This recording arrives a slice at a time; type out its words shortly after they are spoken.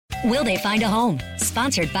Will they find a home?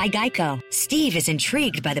 Sponsored by Geico. Steve is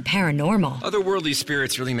intrigued by the paranormal. Otherworldly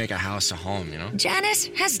spirits really make a house a home, you know?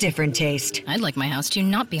 Janice has different taste. I'd like my house to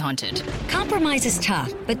not be haunted. Compromise is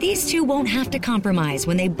tough, but these two won't have to compromise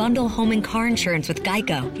when they bundle home and car insurance with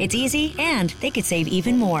Geico. It's easy, and they could save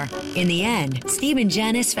even more. In the end, Steve and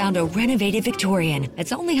Janice found a renovated Victorian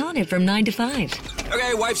that's only haunted from 9 to 5.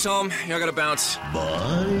 Okay, wife's home. I gotta bounce.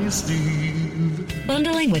 Bye, Steve.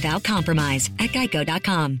 Bundling without compromise at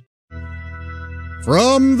Geico.com.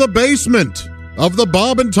 From the basement of the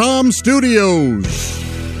Bob and Tom Studios,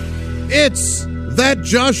 it's That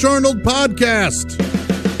Josh Arnold Podcast.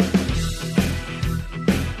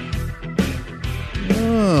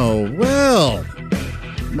 Oh, well,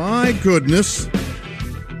 my goodness.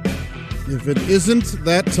 If it isn't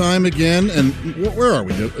that time again, and where are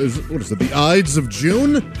we? What is it, the Ides of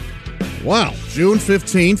June? Wow, June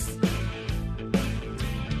 15th.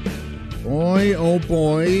 Boy, oh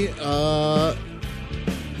boy,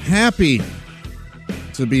 happy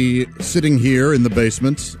to be sitting here in the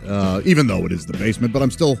basement, even though it is the basement, but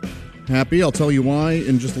I'm still happy. I'll tell you why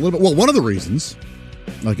in just a little bit. Well, one of the reasons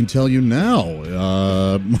I can tell you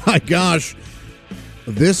now. My gosh,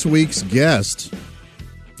 this week's guest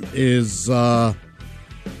is, there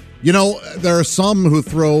are some who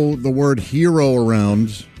throw the word hero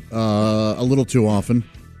around a little too often,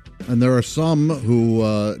 and there are some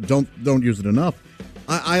who don't use it enough.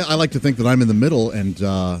 I like to think that I'm in the middle, and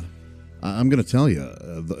I'm going to tell you,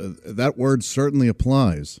 that word certainly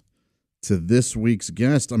applies to this week's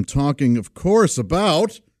guest. I'm talking, of course,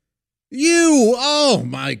 about you. Oh,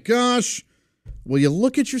 my gosh. Will you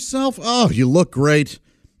look at yourself? Oh, you look great.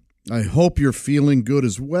 I hope you're feeling good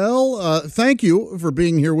as well. Thank you for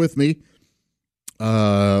being here with me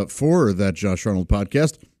for that Josh Arnold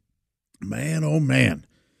podcast. Man, oh, man.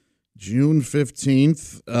 June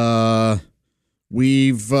 15th.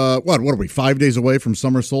 We've, what are we, 5 days away from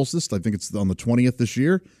summer solstice? I think it's on the 20th this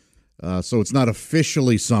year. So it's not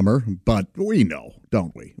officially summer, but we know,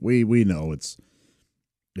 don't we? We know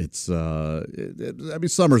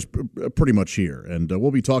summer's pretty much here, and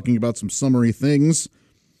we'll be talking about some summery things.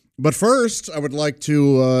 But first, I would like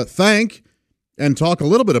to thank and talk a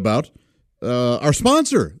little bit about our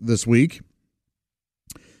sponsor this week.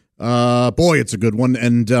 Boy, it's a good one,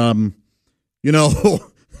 and,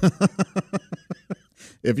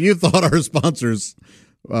 if you thought our sponsors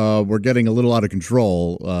were getting a little out of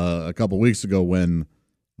control a couple weeks ago when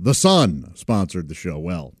The Sun sponsored the show,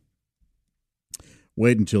 well,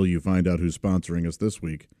 wait until you find out who's sponsoring us this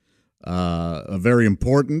week. A very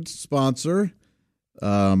important sponsor,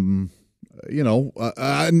 a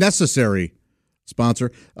necessary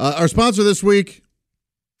sponsor. Our sponsor this week,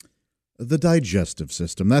 the digestive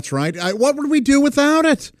system. That's right. What would we do without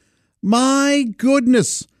it? My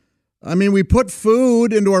goodness. I mean, we put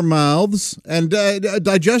food into our mouths, and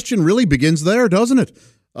digestion really begins there, doesn't it?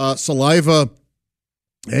 Saliva,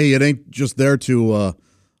 hey, it ain't just there to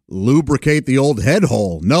lubricate the old head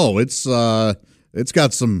hole. No, it's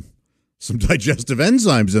got some digestive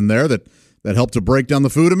enzymes in there that help to break down the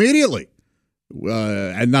food immediately.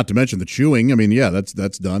 And not to mention the chewing. I mean, yeah,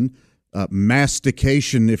 that's done.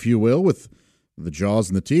 Mastication, if you will, with the jaws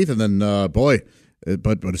and the teeth, and then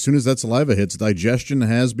But as soon as that saliva hits, digestion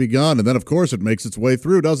has begun. And then, of course, it makes its way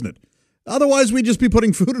through, doesn't it? Otherwise, we'd just be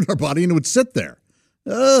putting food in our body and it would sit there.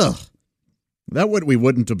 Ugh. We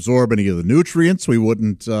wouldn't absorb any of the nutrients. We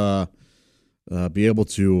wouldn't be able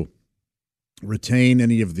to retain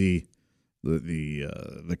any of the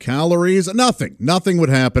calories. Nothing would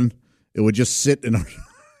happen. It would just sit in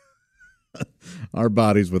our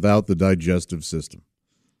bodies without the digestive system.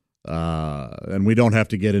 And we don't have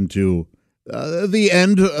to get into the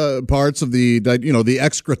end parts of the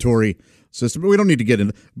excretory system. We don't need to get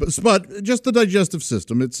into, but just the digestive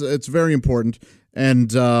system. It's very important,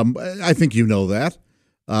 and I think you know that.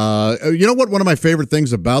 You know what? One of my favorite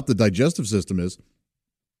things about the digestive system is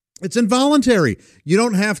it's involuntary. You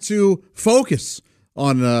don't have to focus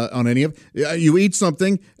on any of it. You eat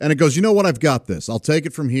something, and it goes, you know what? I've got this. I'll take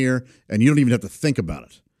it from here, and you don't even have to think about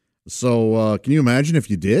it. So can you imagine if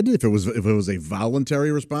you did? If it was a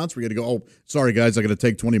voluntary response, we got to go, oh, sorry, guys, I got to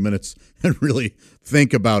take 20 minutes and really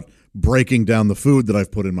think about breaking down the food that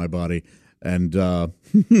I've put in my body. And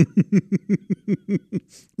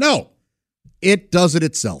no, it does it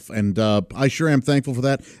itself. And I sure am thankful for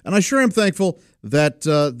that. And I sure am thankful that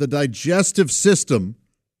the digestive system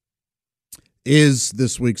is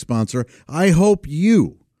this week's sponsor. I hope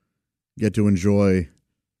you get to enjoy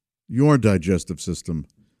your digestive system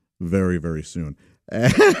very, very soon.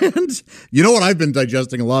 And you know what I've been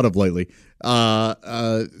digesting a lot of lately?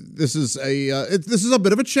 This is a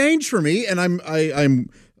bit of a change for me, and I'm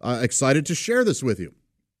excited to share this with you.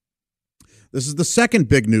 This is the second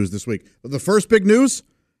big news this week. The first big news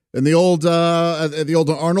in the old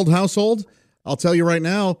Arnold household, I'll tell you right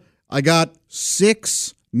now, I got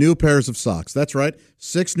 6 new pairs of socks. That's right,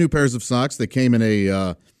 6 new pairs of socks. They came in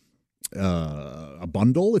a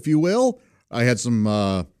bundle, if you will. I had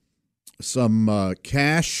some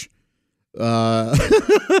cash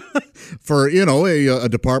for a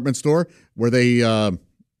department store where they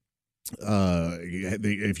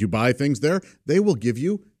if you buy things there, they will give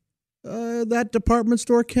you that department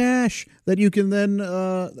store cash that you can then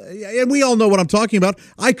and we all know what I'm talking about.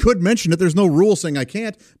 I could mention it. There's no rule saying I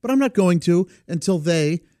can't, but I'm not going to until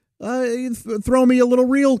they throw me a little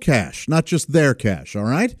real cash, not just their cash. All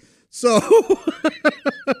right. So,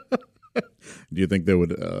 do you think that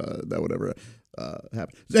would ever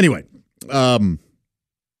happen? Anyway,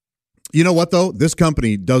 you know what though? This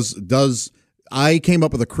company does. I came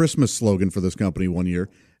up with a Christmas slogan for this company one year.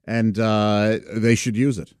 And they should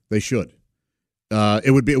use it. They should.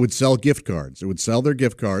 It would sell gift cards. It would sell their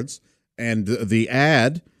gift cards, and the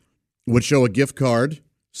ad would show a gift card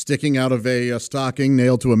sticking out of a stocking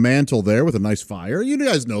nailed to a mantle there with a nice fire. You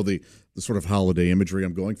guys know the sort of holiday imagery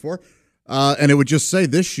I'm going for. And it would just say,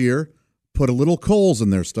 this year, put a little coals in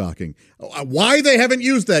their stocking. Why they haven't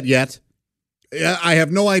used that yet, I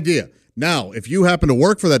have no idea. Now, if you happen to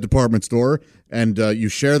work for that department store and you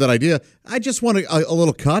share that idea, I just want a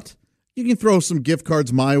little cut. You can throw some gift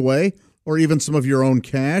cards my way or even some of your own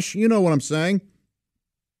cash. You know what I'm saying?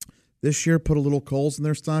 This year, put a little coals in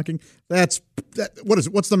their stocking. What is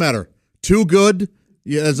it? What's the matter? Too good?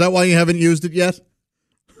 Yeah, is that why you haven't used it yet?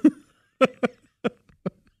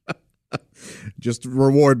 Just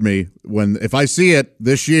reward me if I see it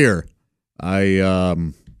this year.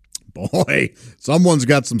 Boy, someone's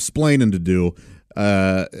got some splaining to do.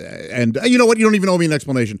 And you know what? You don't even owe me an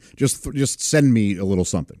explanation. Just send me a little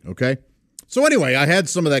something, okay? So anyway, I had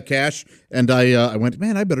some of that cash, and I went,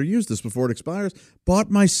 man, I better use this before it expires. Bought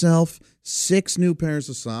myself 6 new pairs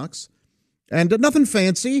of socks, and nothing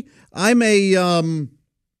fancy. I'm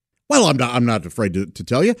not afraid to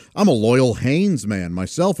tell you, I'm a loyal Hanes man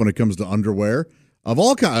myself when it comes to underwear of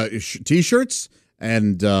all kinds, T-shirts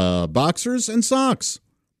and boxers and socks.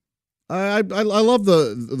 I love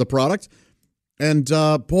the product, and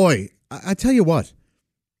boy, I tell you what,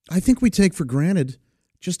 I think we take for granted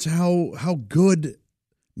just how good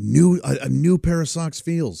a new pair of socks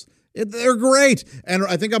feels. They're great, and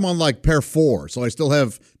I think I'm on like pair 4, so I still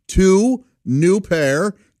have 2 new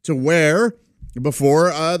pair to wear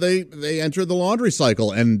before they enter the laundry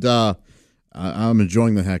cycle, and I'm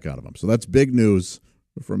enjoying the heck out of them. So that's big news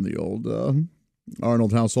from the old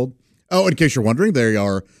Arnold household. Oh, in case you're wondering, they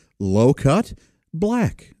are low cut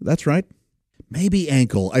black. That's right. Maybe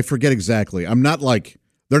ankle. I forget exactly.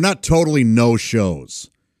 They're not totally no shows.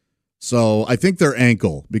 So I think they're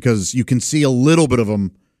ankle because you can see a little bit of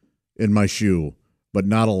them in my shoe, but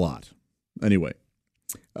not a lot. Anyway.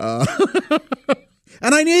 And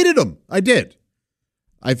I needed them. I did.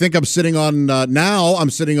 I think I'm sitting on, now I'm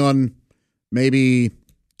sitting on maybe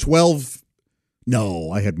 12.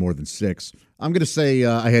 No, I had more than 6. I'm going to say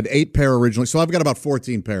I had 8 pair originally, so I've got about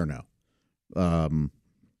 14 pair now.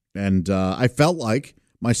 And I felt like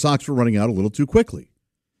my socks were running out a little too quickly,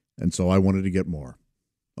 and so I wanted to get more.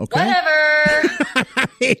 Okay? Whatever.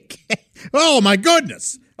 Oh, my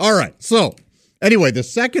goodness. All right. So, anyway, the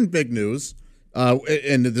second big news,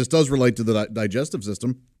 and this does relate to the digestive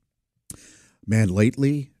system. Man,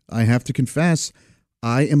 lately, I have to confess,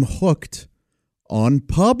 I am hooked on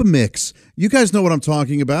Pub Mix. You guys know what I'm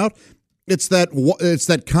talking about. It's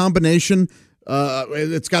that combination.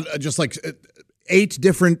 It's got just like 8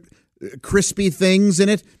 different crispy things in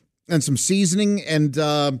it and some seasoning, and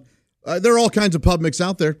there are all kinds of Pub Mix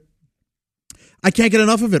out there. I can't get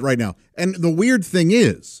enough of it right now. And the weird thing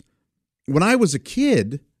is, when I was a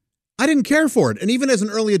kid, I didn't care for it. And even as an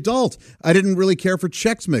early adult, I didn't really care for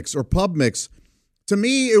Chex Mix or Pub Mix. To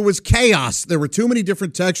me, it was chaos. There were too many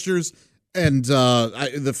different textures, and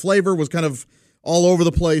the flavor was kind of all over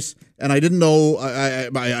the place, and I didn't know I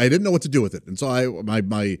didn't know what to do with it. And so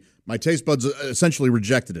my taste buds essentially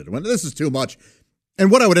rejected it. I went, this is too much. And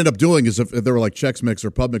what I would end up doing is if there were like Chex Mix or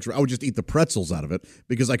Pub Mix, I would just eat the pretzels out of it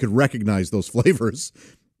because I could recognize those flavors.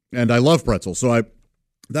 And I love pretzels. So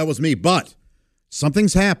that was me. But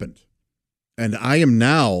something's happened. And I am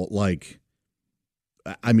now like,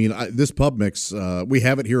 this Pub Mix, we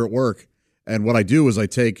have it here at work. And what I do is I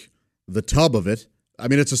take the tub of it. I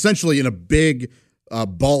mean, it's essentially in a big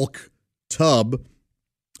bulk tub.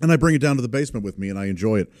 And I bring it down to the basement with me and I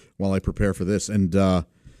enjoy it while I prepare for this. And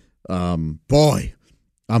boy,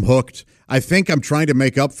 I'm hooked. I think I'm trying to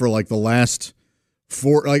make up for like the last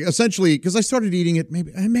for like essentially because I started eating it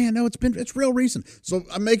it's real recent. So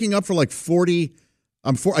I'm making up for like 40.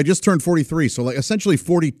 I just turned 43, so like essentially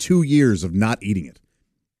 42 years of not eating it,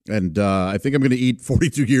 and I think I'm going to eat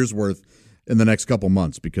 42 years worth in the next couple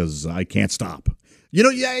months because I can't stop.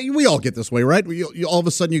 Yeah, we all get this way, right? You all of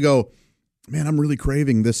a sudden you go, man, I'm really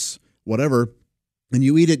craving this whatever, and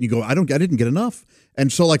you eat it and you go, I didn't get enough,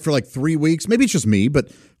 and so like for like 3 weeks, maybe it's just me,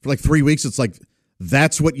 but for like 3 weeks, it's like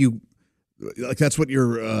that's what your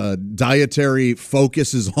dietary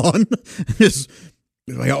focus is on. Is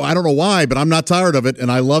like, I don't know why, but I'm not tired of it,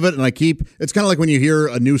 and I love it, and it's kind of like when you hear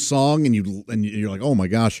a new song and you're like, oh my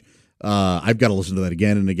gosh, I've got to listen to that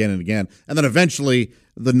again and again and again, and then eventually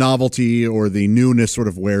the novelty or the newness sort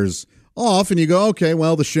of wears off, and you go, okay,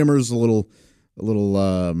 well the shimmer's a little,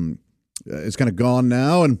 it's kind of gone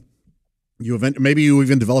now, and maybe you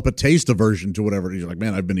even develop a taste aversion to whatever. You're like,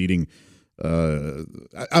 man, I've been eating. What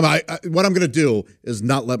I'm going to do is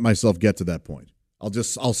not let myself get to that point.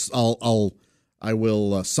 I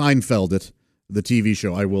will Seinfeld it, the TV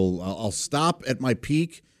show. I'll stop at my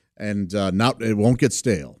peak and it won't get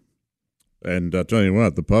stale. And I'll tell you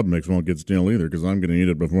what, the pub mix won't get stale either because I'm going to eat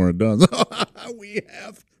it before it does.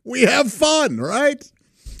 we have fun, right?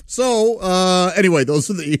 So anyway, those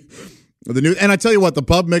are the new. And I tell you what, the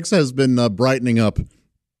pub mix has been brightening up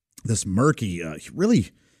this murky, really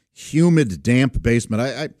humid, damp basement.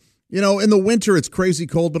 I in the winter it's crazy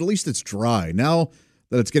cold, but at least it's dry. Now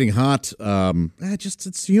that it's getting hot,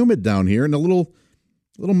 it's humid down here and a little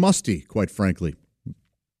musty, quite frankly.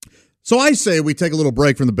 So I say we take a little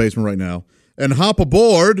break from the basement right now and hop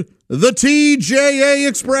aboard the TJA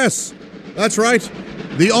Express. That's right,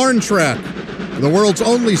 the Orange Track, the world's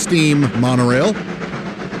only steam monorail.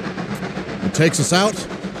 It takes us out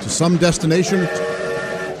to some destination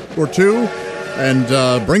or two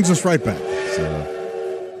and brings us right back.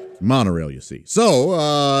 It's monorail, you see.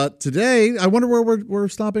 So today, I wonder where we're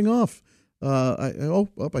stopping off.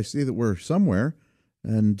 I see that we're somewhere.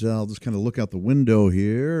 And I'll just kind of look out the window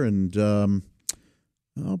here, and oh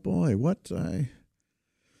boy, I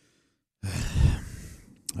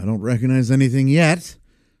don't recognize anything yet.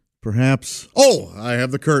 Perhaps, I have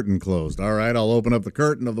the curtain closed. All right, I'll open up the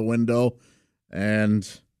curtain of the window,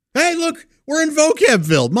 and hey, look, we're in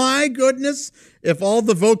Vocabville. My goodness, if all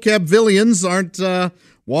the Vocabvillians aren't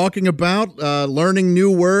walking about, learning new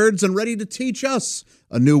words, and ready to teach us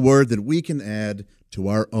a new word that we can add to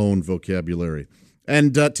our own vocabulary.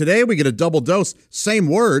 And today we get a double dose, same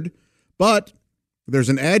word, but there's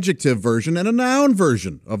an adjective version and a noun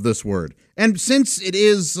version of this word. And since it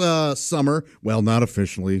is summer, well, not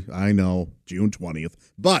officially, I know, June 20th,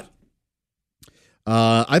 but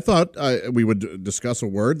I thought we would discuss a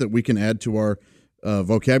word that we can add to our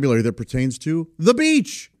vocabulary that pertains to the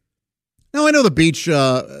beach. Now, I know the beach,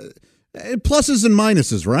 pluses and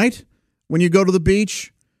minuses, right? When you go to the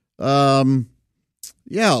beach,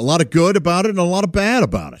 yeah, a lot of good about it and a lot of bad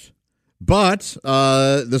about it. But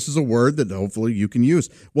this is a word that hopefully you can use.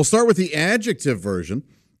 We'll start with the adjective version.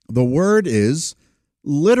 The word is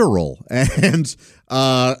literal. And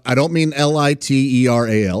I don't mean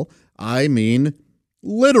Litteral. I mean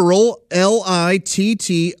literal,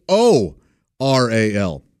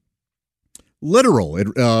 Littoral.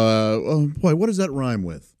 Literal. Boy, what does that rhyme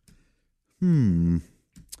with?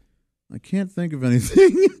 I can't think of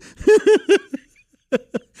anything.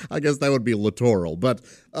 I guess that would be littoral, but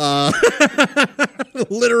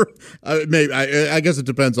maybe I guess it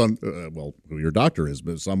depends on who your doctor is.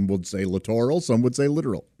 But some would say littoral, some would say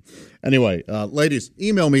literal. Anyway, ladies,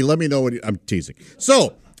 email me. Let me know what I'm teasing.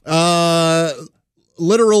 So,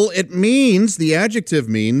 literal. The adjective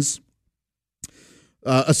means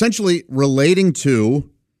essentially relating to,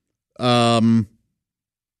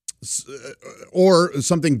 or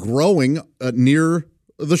something growing near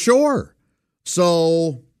the shore.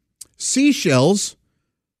 So, seashells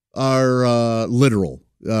are literal.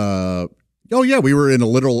 We were in a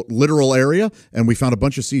literal area and we found a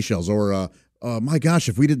bunch of seashells. Or, my gosh,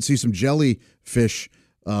 if we didn't see some jellyfish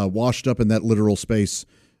washed up in that literal space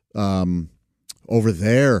over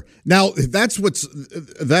there. Now, that's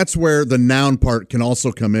where the noun part can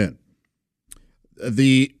also come in.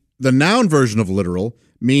 The noun version of literal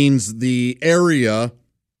means the area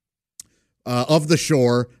of the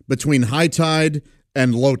shore between high tide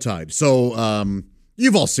and low tide. So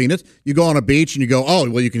you've all seen it. You go on a beach and you go, oh,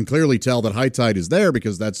 well, you can clearly tell that high tide is there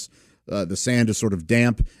because that's the sand is sort of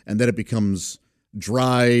damp, and then it becomes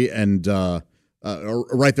dry and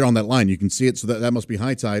right there on that line. You can see it, so that must be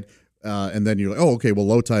high tide. And then you're like, oh, okay, well,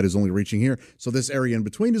 low tide is only reaching here. So this area in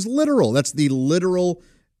between is literal. That's the literal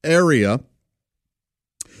area.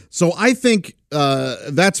 So I think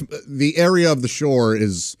that's the area of the shore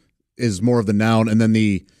is more of the noun, and then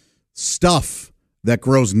the stuff that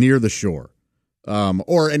grows near the shore,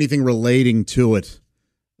 or anything relating to it.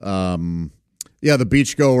 The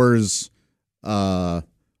beachgoers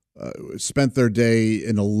spent their day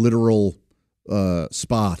in a literal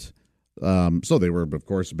spot. So they were, of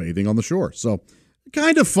course, bathing on the shore. So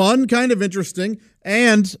kind of fun, kind of interesting,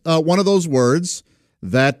 and one of those words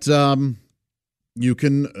that you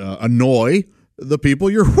can annoy the people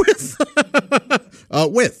you're with.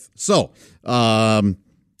 So I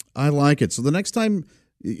like it. So the next time,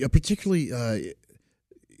 particularly,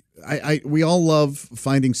 we all love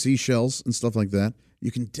finding seashells and stuff like that.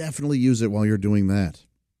 You can definitely use it while you're doing that.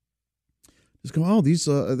 Just go, these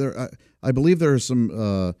I believe there are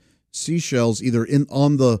some seashells either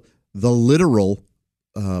on the literal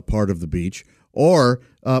part of the beach, or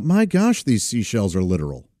my gosh, these seashells are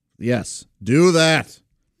literal. Yes, do that,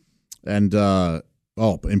 and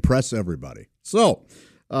impress everybody. So,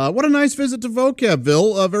 what a nice visit to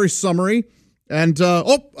Vocabville. Very summary, and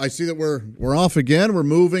I see that we're off again. We're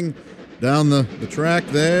moving down the track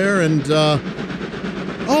there, and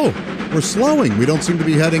we're slowing. We don't seem to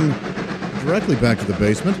be heading directly back to the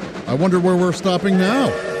basement. I wonder where we're stopping now.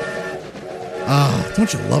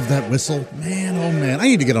 Don't you love that whistle? Man, oh man. I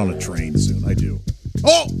need to get on a train soon. I do.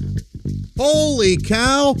 Oh! Holy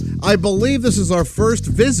cow! I believe this is our first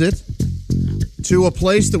visit to a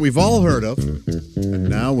place that we've all heard of. And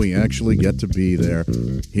now we actually get to be there.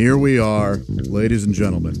 Here we are, ladies and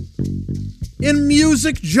gentlemen, in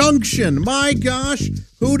Music Junction. My gosh,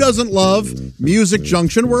 who doesn't love Music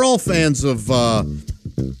Junction? We're all fans of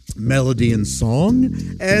melody and song,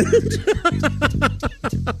 and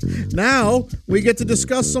now we get to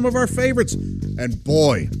discuss some of our favorites. And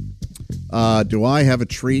boy, do I have a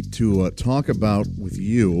treat to talk about with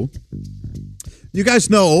you. You guys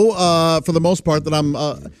know, for the most part, that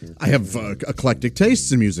I have eclectic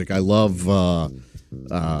tastes in music. I love what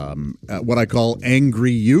I call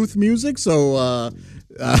angry youth music. So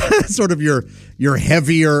sort of your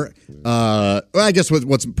heavier, I guess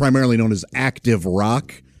what's primarily known as active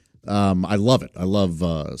rock. I love it. I love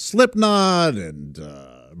Slipknot and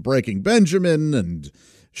Breaking Benjamin and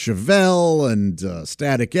Chevelle and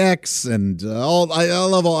Static X and all. I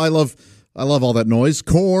love all that noise.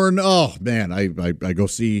 Korn. Oh man, I go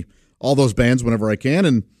see all those bands whenever I can,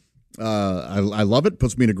 and I love it.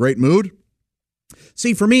 Puts me in a great mood.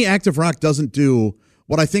 See, for me, active rock doesn't do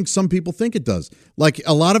what I think some people think it does. Like,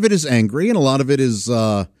 a lot of it is angry, and a lot of it is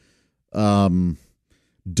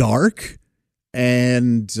dark.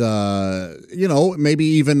 And, maybe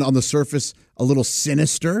even on the surface, a little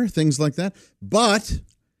sinister, things like that. But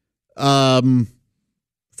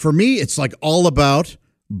for me, it's like all about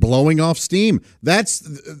blowing off steam.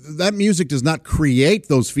 That music does not create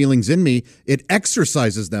those feelings in me. It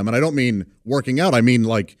exercises them. And I don't mean working out. I mean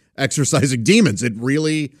like exercising demons. It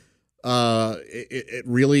really,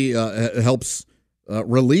 helps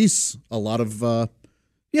release a lot of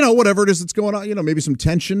whatever it is that's going on, maybe some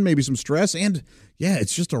tension, maybe some stress. And yeah,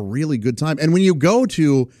 it's just a really good time. And when you go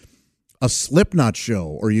to a Slipknot show,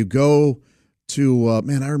 or you go to,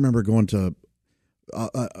 I remember going to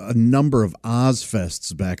a number of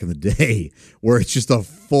Ozfests back in the day where it's just a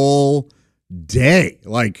full day,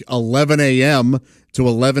 like 11 a.m. to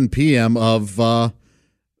 11 p.m. of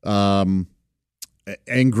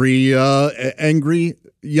angry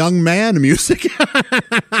young man music.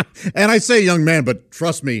 And I say young man, but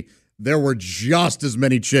trust me, there were just as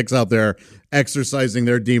many chicks out there exercising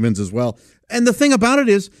their demons as well. And the thing about it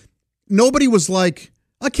is, nobody was like,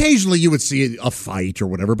 occasionally you would see a fight or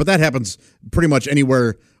whatever, but that happens pretty much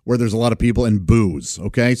anywhere where there's a lot of people and booze,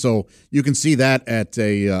 okay? So you can see that at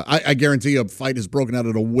I guarantee a fight is broken out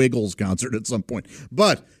at a Wiggles concert at some point.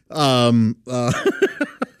 But I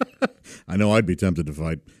know I'd be tempted to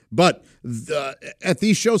fight. But at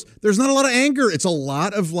these shows, there's not a lot of anger. It's a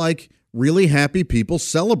lot of like really happy people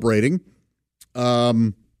celebrating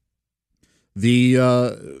the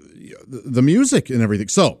music and everything.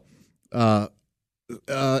 So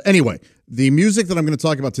anyway, the music that I'm going to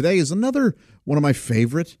talk about today is another one of my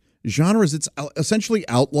favorite genres. It's essentially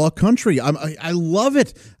outlaw country. I love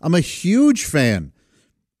it. I'm a huge fan.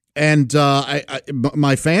 And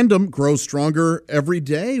my fandom grows stronger every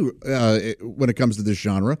day when it comes to this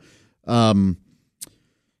genre. You've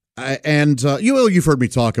heard me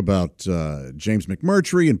talk about James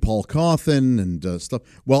McMurtry and Paul Cauthen and stuff.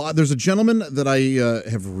 Well, there's a gentleman that I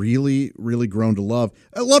have really, really grown to love.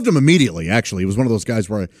 I loved him immediately, actually. He was one of those guys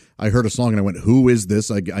where I heard a song and I went, who is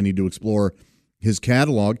this? I need to explore his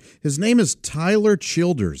catalog. His name is Tyler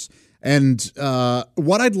Childers. And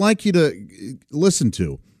what I'd like you to listen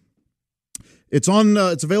to It's on.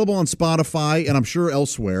 It's available on Spotify, and I'm sure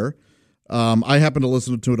elsewhere. I happen to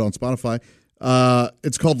listen to it on Spotify.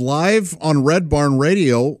 It's called Live on Red Barn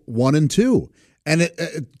Radio 1 and 2. And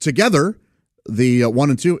together, the 1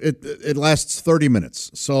 and 2, it lasts 30 minutes.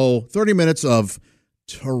 So 30 minutes of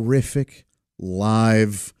terrific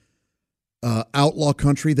live outlaw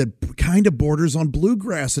country that kind of borders on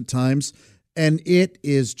bluegrass at times. And it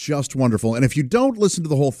is just wonderful. And if you don't listen to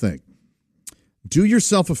the whole thing, do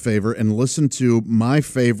yourself a favor and listen to my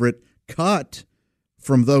favorite cut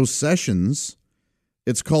from those sessions.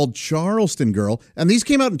 It's called Charleston Girl. And these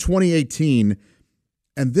came out in 2018.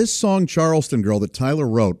 And this song, Charleston Girl, that Tyler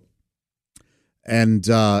wrote, and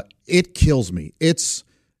it kills me. It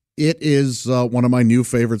is one of my new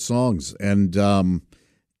favorite songs. And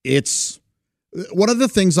it's one of the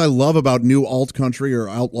things I love about new alt country or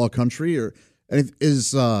outlaw country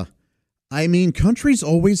is country's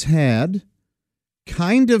always had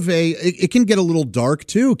kind of it can get a little dark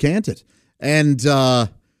too, can't it? And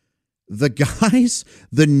the guys,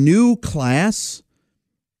 the new class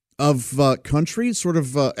of country, sort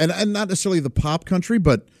of, and not necessarily the pop country,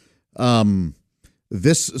 but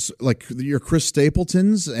this, like your Chris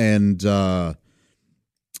Stapletons and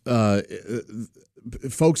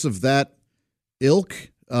folks of that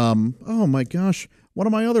ilk. Oh my gosh, one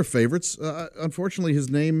of my other favorites. Unfortunately, his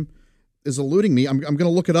name is eluding me. I'm going to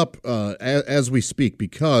look it up as we speak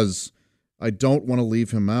because I don't want to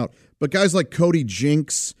leave him out. But guys like Cody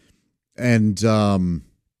Jinks and I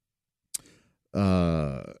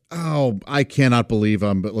cannot believe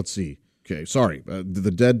but let's see. Okay, sorry.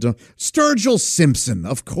 The dead Sturgill Simpson,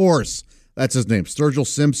 of course. That's his name. Sturgill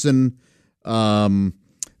Simpson.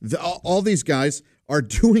 All these guys are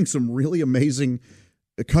doing some really amazing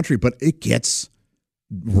country, but it gets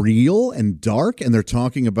real and dark, and they're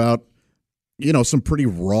talking about, some pretty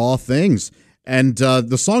raw things. And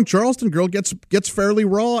the song Charleston Girl gets fairly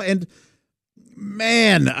raw. And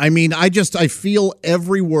man, I feel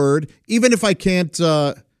every word, even if I can't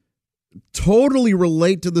totally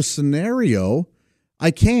relate to the scenario,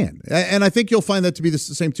 I can. And I think you'll find that to be the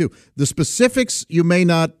same too. The specifics you may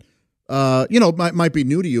not, might be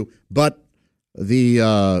new to you, but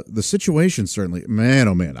the situation certainly, man,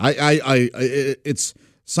 oh man, it's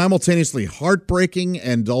simultaneously heartbreaking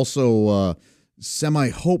and also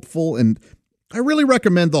semi-hopeful, and I really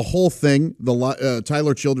recommend the whole thing, the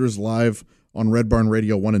Tyler Childers live on Red Barn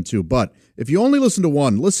Radio 1 and 2. But if you only listen to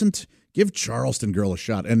one, give Charleston Girl a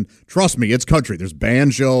shot, and trust me, it's country. There's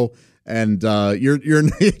banjo, and you're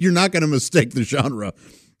not going to mistake the genre.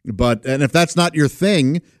 And if that's not your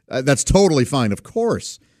thing, that's totally fine, of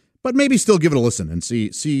course. But maybe still give it a listen and see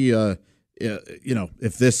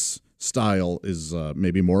if this style is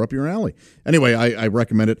maybe more up your alley. Anyway, I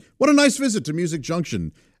recommend it. What a nice visit to Music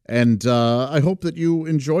Junction, and I hope that you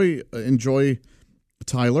enjoy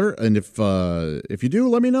Tyler. And if you do,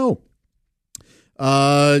 let me know.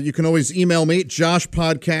 You can always email me,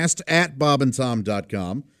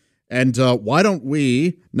 joshpodcast@bobandtom.com. And why don't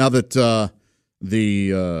we, now that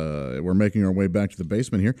we're making our way back to the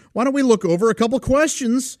basement here, why don't we look over a couple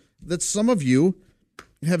questions that some of you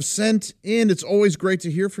have sent in? It's always great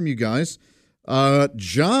to hear from you guys.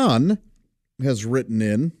 John has written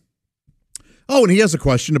in. Oh, and he has a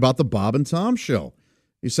question about the Bob and Tom show.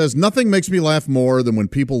 He says, nothing makes me laugh more than when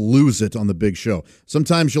people lose it on the big show.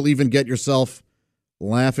 Sometimes you'll even get yourself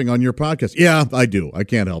laughing on your podcast. Yeah, I do. I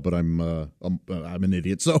can't help it. I'm an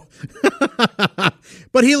idiot. So,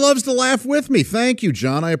 but he loves to laugh with me. Thank you,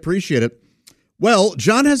 John. I appreciate it. Well,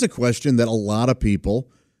 John has a question that a lot of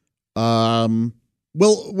people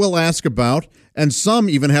will ask about, and some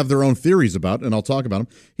even have their own theories about, and I'll talk about them.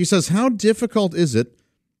 He says, how difficult is it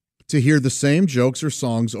to hear the same jokes or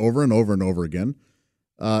songs over and over and over again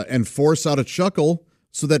and force out a chuckle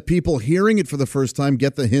so that people hearing it for the first time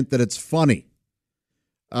get the hint that it's funny?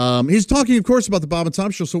 He's talking, of course, about the Bob and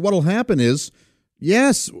Tom show. So what'll happen is,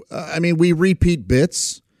 yes, we repeat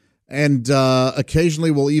bits, and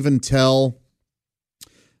occasionally we'll even tell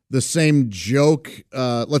the same joke.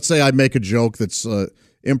 Let's say I make a joke that's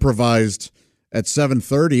improvised at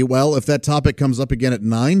 7:30. Well, if that topic comes up again at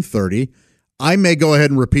 9:30, I may go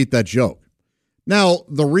ahead and repeat that joke. Now,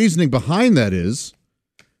 the reasoning behind that is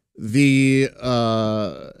the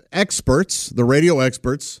experts, the radio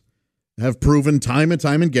experts, have proven time and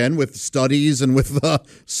time again with studies and with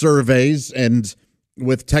surveys and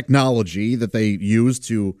with technology that they use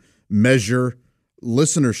to measure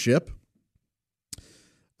listenership.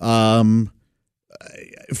 For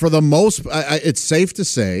the most, it's safe to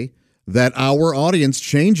say that our audience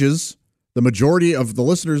changes. The majority of the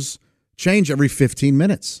listeners change every 15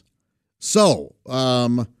 minutes. So,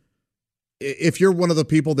 if you're one of the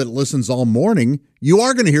people that listens all morning, you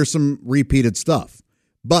are going to hear some repeated stuff.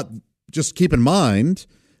 But just keep in mind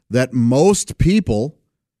that most people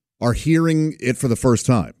are hearing it for the first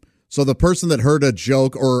time. So the person that heard a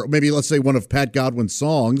joke, or maybe let's say one of Pat Godwin's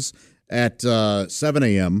songs at 7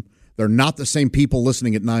 a.m., they're not the same people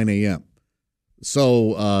listening at 9 a.m.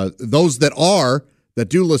 So those that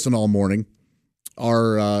do listen all morning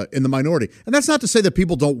are in the minority. And that's not to say that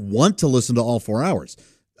people don't want to listen to all 4 hours.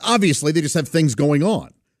 Obviously, they just have things going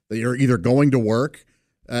on. They are either going to work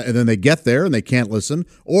and then they get there and they can't listen,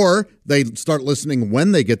 or they start listening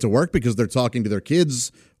when they get to work because they're talking to their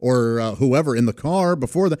kids or whoever in the car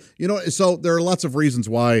before that. So there are lots of reasons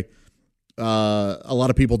why a lot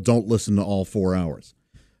of people don't listen to all 4 hours.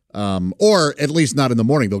 Or at least not in the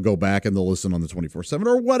morning. They'll go back and they'll listen on the 24/7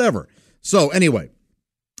 or whatever. So anyway,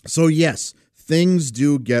 yes, things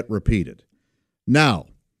do get repeated. Now,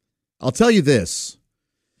 I'll tell you this.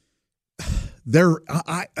 There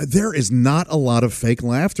is not a lot of fake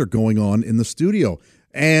laughter going on in the studio.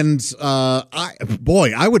 And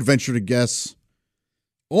I would venture to guess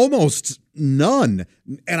almost none.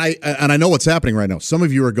 And I know what's happening right now. Some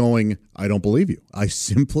of you are going, I don't believe you. I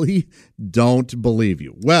simply don't believe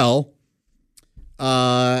you. Well,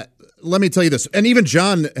 let me tell you this. And even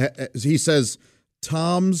John, he says,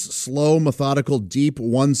 Tom's slow, methodical, deep,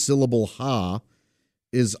 one-syllable ha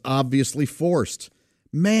is obviously forced.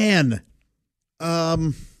 Man,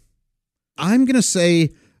 I'm going to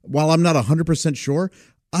say, while I'm not 100% sure,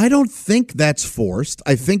 I don't think that's forced.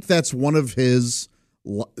 I think that's one of his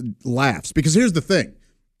laughs. Because here's the thing.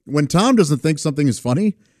 When Tom doesn't think something is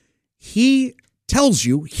funny, he tells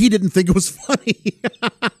you he didn't think it was funny.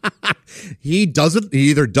 He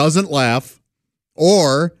either doesn't laugh,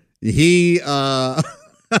 or he'll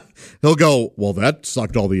go, well, that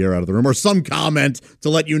sucked all the air out of the room, or some comment to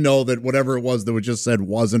let you know that whatever it was that was just said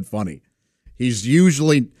wasn't funny. While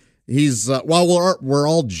we're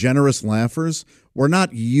all generous laughers, we're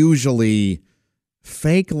not usually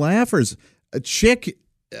fake laughers. A chick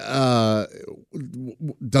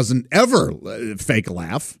doesn't ever fake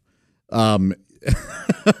laugh,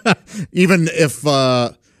 even if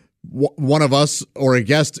one of us or a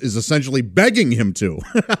guest is essentially begging him to.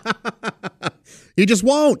 He just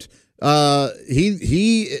won't.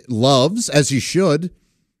 He loves, as he should,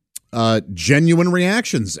 genuine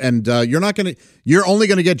reactions, and you're only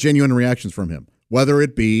gonna get genuine reactions from him, whether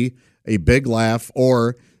it be a big laugh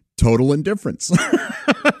or total indifference.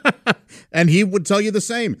 And he would tell you the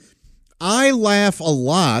same. I laugh a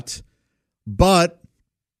lot, but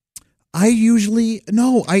I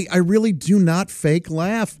really do not fake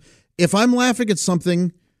laugh. If I'm laughing at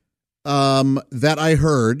something that I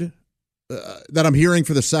heard, that I'm hearing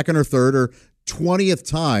for the second or third or 20th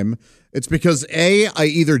time, it's because A, I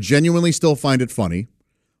either genuinely still find it funny,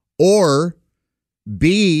 or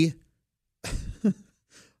B,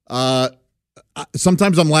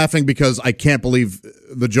 sometimes I'm laughing because I can't believe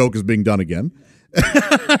the joke is being done again.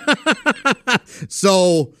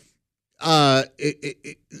 So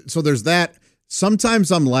there's that.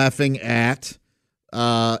 Sometimes I'm laughing at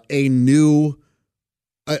either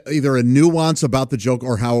a nuance about the joke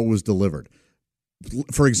or how it was delivered.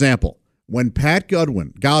 For example, when Pat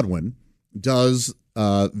Godwin does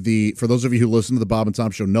for those of you who listen to the Bob and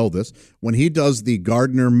Tom Show know this, when he does the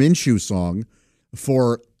Gardner Minshew song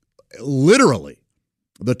for literally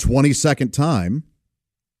the 22nd time,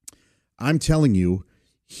 I'm telling you,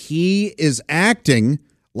 he is acting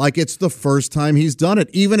like it's the first time he's done it.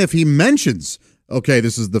 Even if he mentions, okay,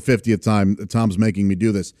 this is the 50th time Tom's making me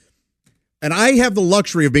do this. And I have the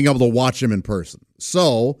luxury of being able to watch him in person.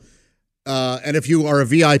 So, and if you are a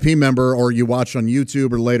VIP member or you watch on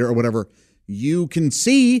YouTube or later or whatever, you can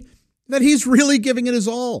see that he's really giving it his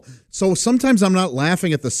all. So sometimes I'm not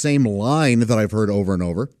laughing at the same line that I've heard over and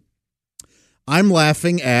over. I'm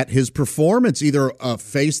laughing at his performance, either a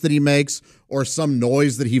face that he makes or some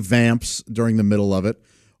noise that he vamps during the middle of it,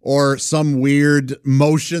 or some weird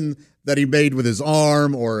motion that he made with his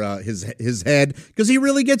arm or his head, because he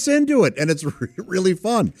really gets into it, and it's really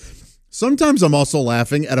fun. Sometimes I'm also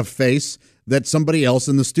laughing at a face that somebody else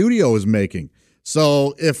in the studio is making.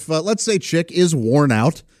 So if, let's say, Chick is worn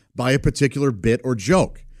out by a particular bit or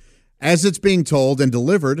joke, as it's being told and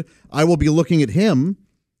delivered, I will be looking at him,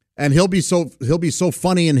 and he'll be so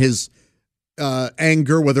funny in his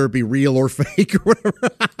anger, whether it be real or fake or whatever,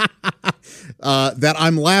 that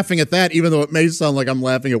I'm laughing at that, even though it may sound like I'm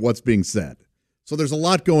laughing at what's being said. So there's a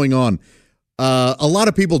lot going on. A lot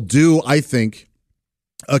of people do, I think,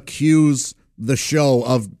 accuse the show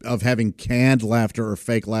of having canned laughter or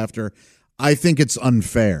fake laughter. I think it's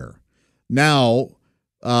unfair. Now,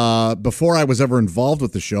 before I was ever involved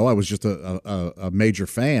with the show, I was just a major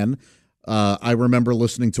fan. I remember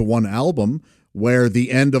listening to one album where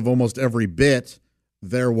the end of almost every bit,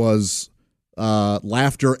 there was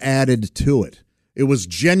laughter added to it. It was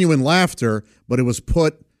genuine laughter, but it was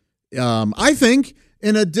put, I think,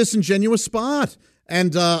 in a disingenuous spot.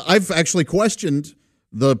 And I've actually questioned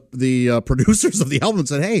the producers of the album and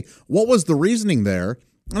said, hey, what was the reasoning there?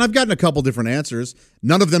 And I've gotten a couple different answers.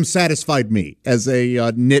 None of them satisfied me as a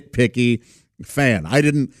nitpicky fan. I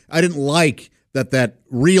didn't like that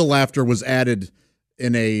real laughter was added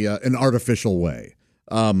in an artificial way.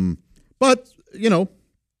 But, you know,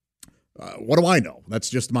 what do I know? That's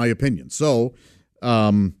just my opinion. So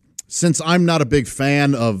since I'm not a big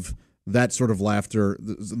fan of that sort of laughter,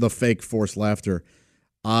 the fake forced laughter,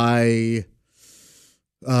 I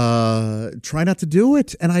try not to do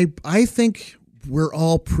it. And I think we're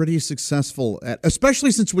all pretty successful at,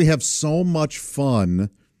 especially since we have so much fun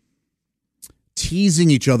teasing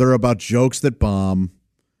each other about jokes that bomb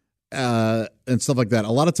and stuff like that.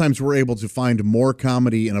 A lot of times we're able to find more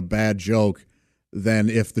comedy in a bad joke than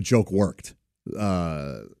if the joke worked.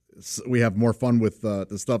 We have more fun with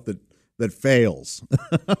the stuff that fails.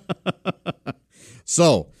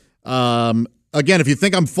 So, again, if you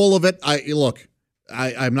think I'm full of it,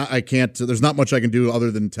 I'm not. I can't. There's not much I can do other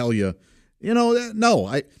than tell you. You know, no.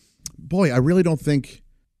 I really don't think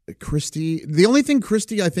Christy. The only thing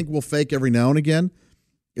Christy I think will fake every now and again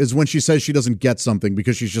is when she says she doesn't get something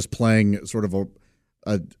because she's just playing sort of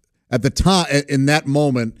at the time in that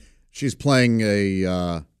moment she's playing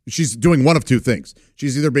she's doing one of two things.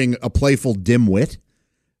 She's either being a playful dimwit,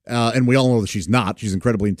 and we all know that she's not. She's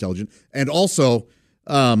incredibly intelligent, and also,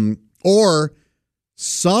 or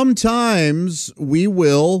sometimes we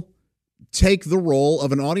will take the role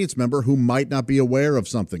of an audience member who might not be aware of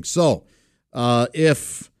something. So,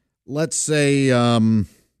 if let's say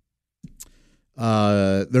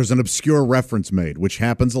there's an obscure reference made, which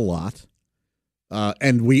happens a lot,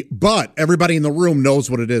 but everybody in the room knows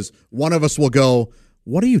what it is. One of us will go,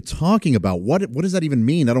 "What are you talking about? What does that even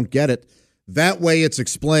mean? I don't get it." That way, it's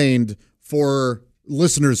explained for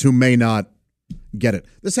listeners who may not get it.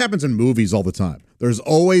 This happens in movies all the time. There's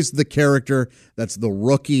always the character that's the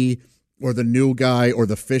rookie or the new guy or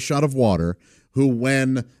the fish out of water who,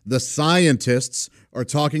 when the scientists are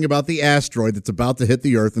talking about the asteroid that's about to hit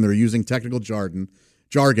the Earth and they're using technical jargon,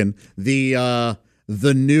 the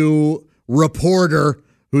new reporter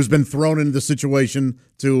who's been thrown into the situation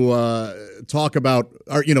to talk about,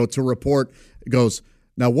 or to report, goes,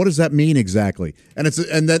 "Now, what does that mean exactly?" And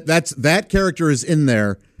that character is in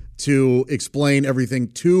there to explain everything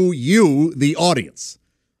to you, the audience.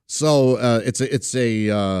 So it's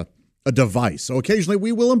a device. So occasionally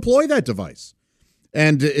we will employ that device.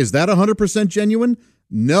 And is that 100% genuine?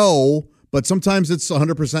 No, but sometimes it's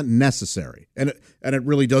 100% necessary, and it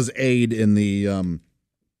really does aid in the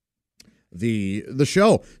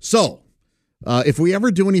show. So if we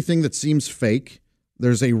ever do anything that seems fake,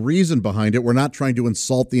 there's a reason behind it. We're not trying to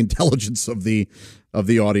insult the intelligence of the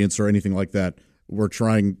audience or anything like that. We're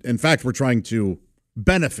trying to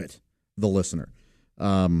benefit the listener.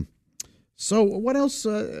 So what else,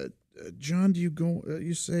 John? Do you go?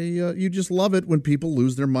 You say you just love it when people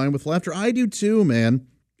lose their mind with laughter. I do too, man.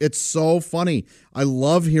 It's so funny. I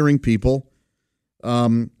love hearing people.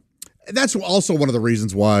 That's also one of the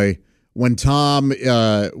reasons why when Tom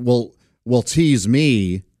will tease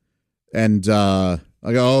me, and I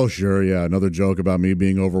go, "Oh, sure, yeah, another joke about me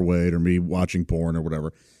being overweight or me watching porn or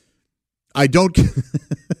whatever." I don't.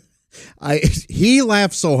 He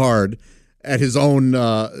laughs so hard at his own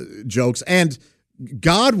jokes, and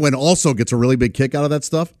Godwin also gets a really big kick out of that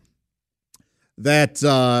stuff. That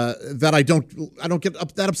I don't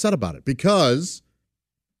get that upset about it, because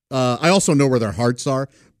I also know where their hearts are,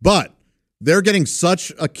 but they're getting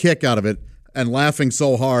such a kick out of it and laughing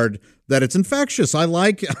so hard that it's infectious. I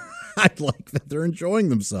like that they're enjoying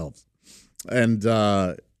themselves, and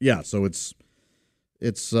yeah, so it's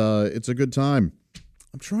a good time.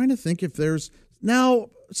 I'm trying to think if there's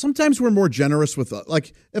now. Sometimes we're more generous with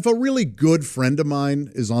like if a really good friend of mine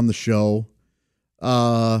is on the show.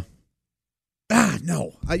 No,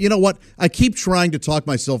 you know what? I keep trying to talk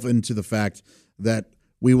myself into the fact that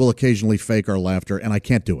we will occasionally fake our laughter, and I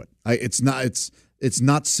can't do it. It's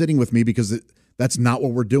not sitting with me because that's not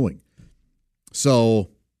what we're doing.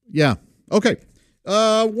 So yeah, okay.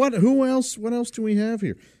 What else do we have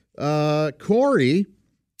here? Corey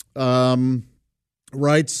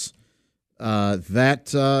writes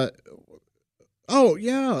that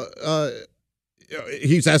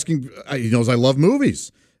he's asking, he knows I love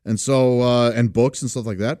movies and so and books and stuff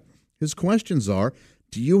like that. His questions are,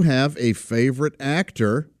 do you have a favorite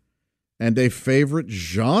actor and a favorite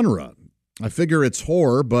genre? I figure it's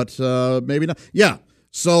horror, but maybe not. Yeah.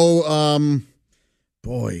 So,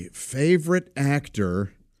 favorite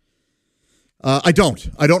actor. I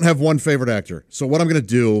don't have one favorite actor. So what I'm going to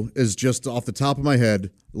do is just off the top of my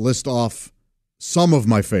head, list off some of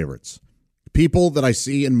my favorites. People that I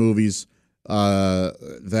see in movies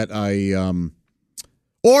that I,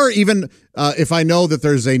 or even if I know that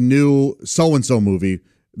there's a new so-and-so movie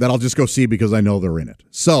that I'll just go see because I know they're in it.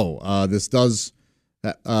 So this does,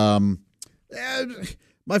 my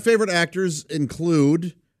favorite actors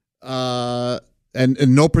include, and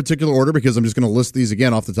in no particular order because I'm just going to list these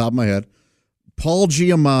again off the top of my head, Paul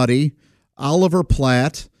Giamatti, Oliver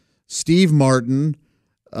Platt, Steve Martin,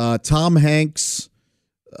 Tom Hanks,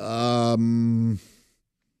 Bill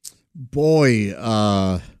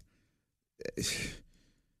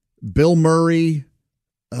Murray.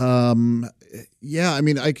 Yeah, I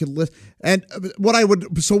mean, I could list, and what I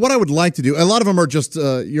would like to do. A lot of them are just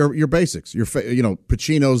your basics,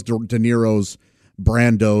 Pacino's, De Niro's,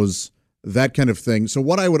 Brando's, that kind of thing. So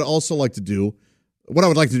what I would also like to do, what I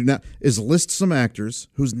would like to do now, is list some actors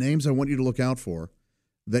whose names I want you to look out for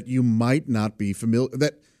that you might not be familiar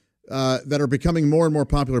that are becoming more and more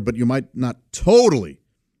popular, but you might not totally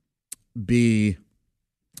be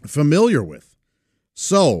familiar with.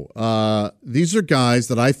 So these are guys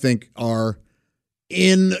that I think are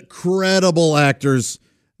incredible actors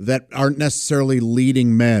that aren't necessarily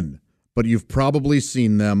leading men, but you've probably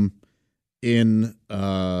seen them in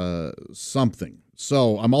something.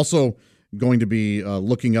 So I'm also going to be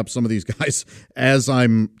looking up some of these guys as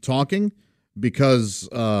I'm talking because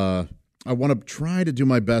I want to try to do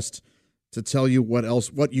my best to tell you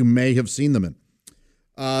what you may have seen them in.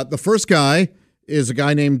 The first guy is a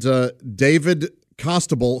guy named David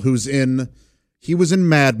Costabile, he was in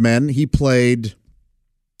Mad Men. He played,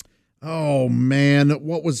 oh man,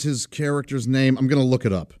 what was his character's name? I'm going to look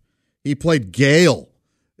it up. He played Gale.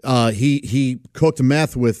 He cooked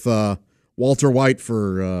meth with Walter White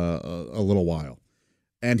for a little while.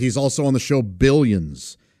 And he's also on the show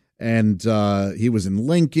Billions. And he was in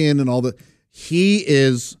Lincoln and all that. He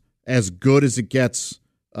is as good as it gets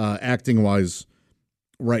acting-wise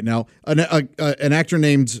right now. An actor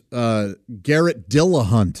named Garrett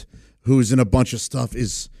Dillahunt, who's in a bunch of stuff,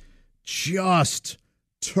 is just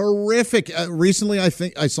terrific. Recently, I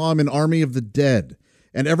think I saw him in Army of the Dead.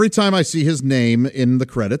 And every time I see his name in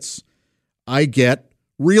the I get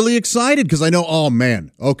really excited because I know, oh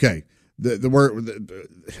man, okay,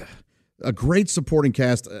 a great supporting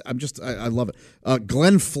cast. I love it.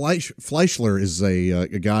 Glenn Fleischler is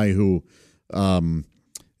a guy who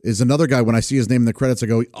is another guy. When I see his name in the credits, I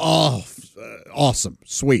go, oh, awesome,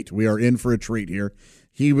 sweet. We are in for a treat here.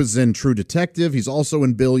 He was in True Detective. He's also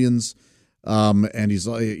in Billions, and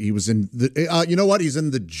he was in the. You know what? He's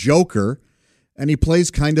in The Joker, and he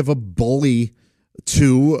plays kind of a bully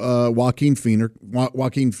to Joaquin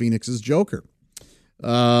Phoenix's Joker.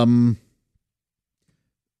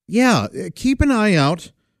 Yeah, keep an eye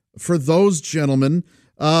out for those gentlemen.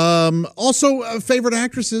 Also, favorite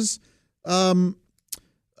actresses.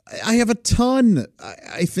 I have a ton.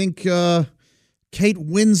 I think Kate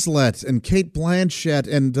Winslet and Cate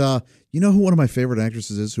Blanchett. And you know who one of my favorite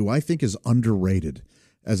actresses is, who I think is underrated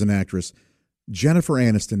as an actress? Jennifer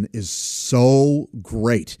Aniston is so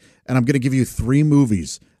great. And I'm going to give you 3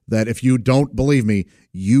 movies that, if you don't believe me,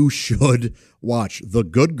 you should watch. The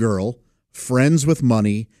Good Girl, Friends with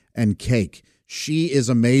Money, and Cake. She is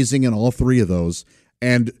amazing in all 3 of those.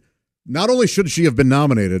 And not only should she have been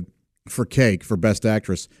nominated for Cake for Best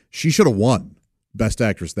Actress, she should have won Best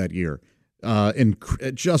Actress that year. In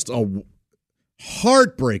just a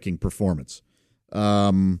heartbreaking performance.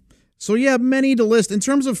 So yeah, many to list. In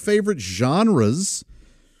terms of favorite genres,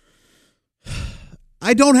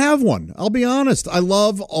 I don't have one. I'll be honest. I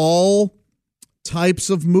love all types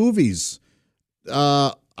of movies.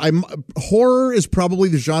 Horror is probably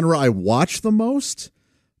the genre I watch the most,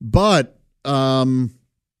 but man,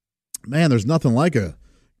 there's nothing like a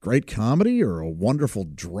great comedy or a wonderful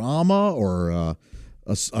drama or a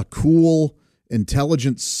cool,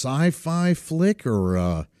 intelligent sci-fi flick.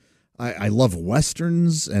 Or I love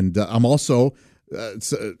westerns, and I'm also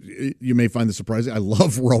you may find this surprising, I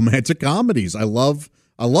love romantic comedies. I love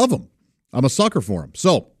them. I'm a sucker for them.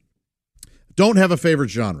 So don't have a favorite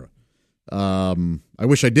genre. I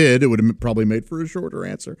wish I did. It would have probably made for a shorter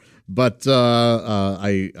answer, but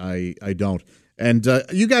I don't. And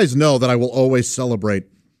you guys know that I will always celebrate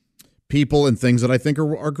people and things that I think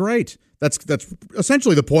are great. That's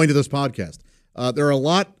essentially the point of this podcast. There are a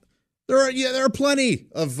lot There are plenty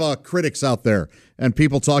of critics out there and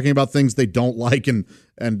people talking about things they don't like and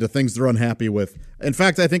the things they're unhappy with. In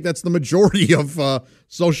fact, I think that's the majority of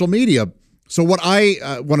social media. So what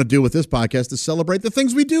I want to do with this podcast is celebrate the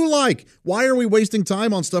things we do like. Why are we wasting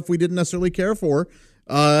time on stuff we didn't necessarily care for?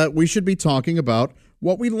 We should be talking about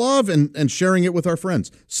what we love and sharing it with our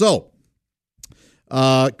friends. So,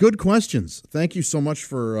 good questions. Thank you so much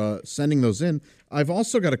for sending those in. I've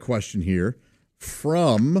also got a question here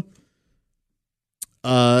from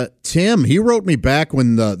Tim. He wrote me back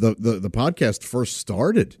when the podcast first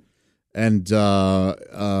started, and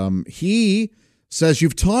he says,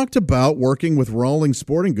 you've talked about working with Rawlings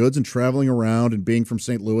Sporting Goods and traveling around and being from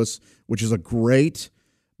St. Louis, which is a great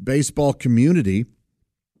baseball community.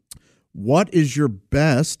 What is your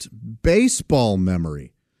best baseball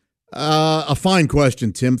memory? A fine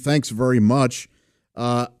question, Tim. Thanks very much.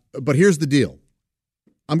 But here's the deal.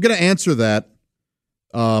 I'm going to answer that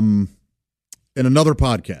in another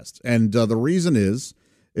podcast. And the reason is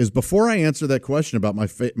before I answer that question about my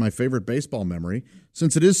favorite baseball memory,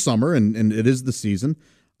 since it is summer and it is the season,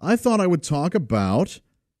 I thought I would talk about,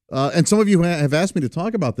 and some of you have asked me to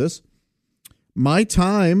talk about this, my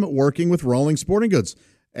time working with Rawlings Sporting Goods.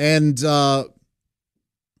 And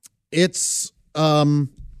it's, I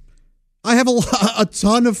have a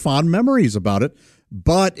ton of fond memories about it,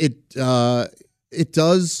 but it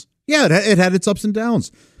does, it had its ups and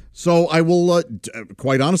downs. So I will,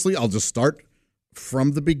 quite honestly, I'll just start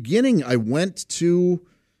from the beginning. I went to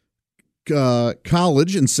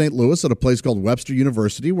college in St. Louis at a place called Webster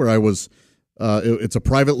University, where I was, it's a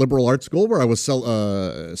private liberal arts school where I was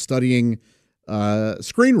studying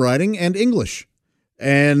screenwriting and English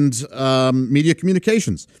and media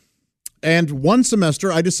communications. And one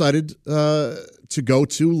semester I decided to go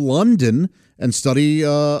to London and study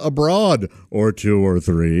abroad, or 2 or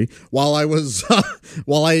 3, while I was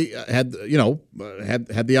while I had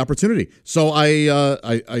had the opportunity. So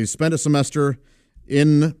I spent a semester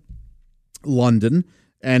in London,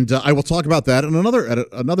 and I will talk about that at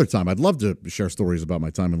another time. I'd love to share stories about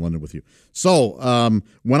my time in London with you. So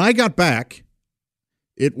when I got back,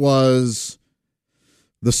 it was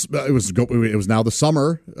now the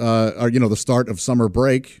summer, the start of summer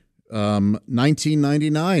break,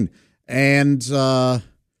 1999. And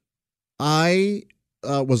I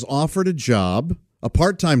was offered a job, a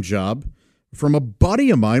part-time job, from a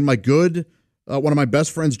buddy of mine, one of my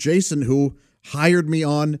best friends, Jason, who hired me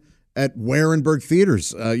on at Warenberg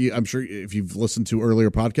Theaters. I'm sure if you've listened to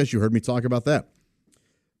earlier podcasts, you heard me talk about that.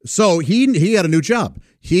 So he had a new job.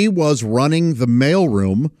 He was running the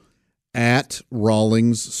mailroom at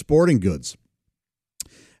Rawlings Sporting Goods.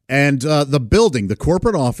 And the building, the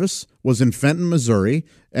corporate office, was in Fenton, Missouri,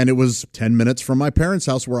 and it was 10 minutes from my parents'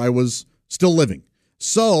 house where I was still living.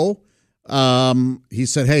 So he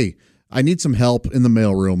said, hey, I need some help in the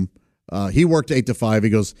mailroom. He worked 8 to 5. He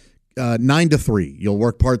goes, 9 to 3. You'll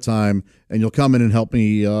work part-time, and you'll come in and help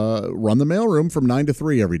me run the mailroom from 9 to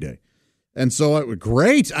 3 every day. And so,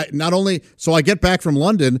 great. So I get back from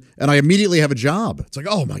London, and I immediately have a job. It's like,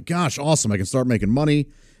 oh, my gosh, awesome. I can start making money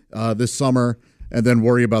this summer and then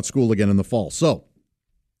worry about school again in the fall. So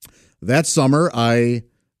that summer, I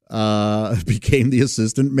became the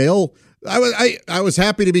assistant mail. I was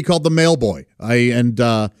happy to be called the mail boy.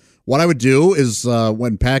 What I would do is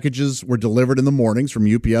when packages were delivered in the mornings from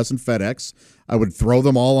UPS and FedEx, I would throw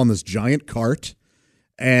them all on this giant cart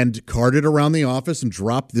and cart it around the office and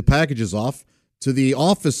drop the packages off to the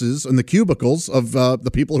offices and the cubicles of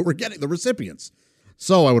the people who were getting the recipients.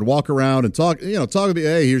 So I would walk around and talk with you.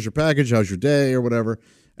 Hey, here's your package. How's your day or whatever,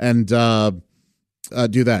 and do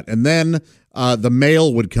that. And then the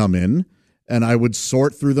mail would come in, and I would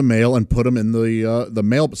sort through the mail and put them in the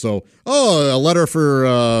mail. So, a letter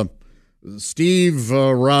for Steve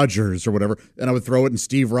Rogers or whatever, and I would throw it in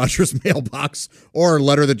Steve Rogers' mailbox, or a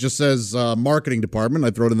letter that just says marketing department.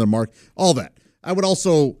 I'd throw it in the all that. I would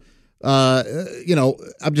also,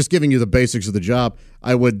 I'm just giving you the basics of the job.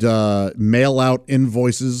 I would mail out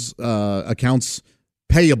invoices, accounts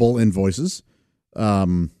payable invoices,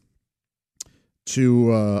 accounts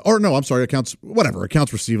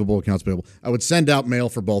receivable, accounts payable. I would send out mail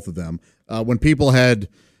for both of them. When people had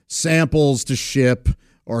samples to ship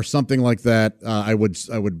or something like that, I would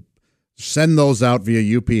send those out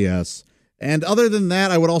via UPS. And other than that,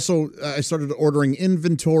 I started ordering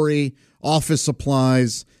inventory, office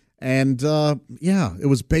supplies, and it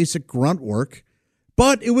was basic grunt work.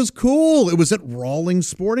 But it was cool. It was at Rawlings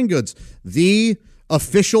Sporting Goods, the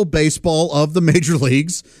official baseball of the major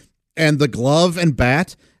leagues, and the glove and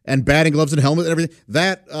bat and batting gloves and helmet and everything.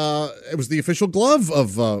 That it was the official glove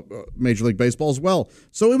of Major League Baseball as well.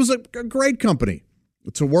 So it was a great company.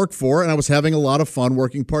 to work for, and I was having a lot of fun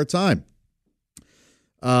working part-time.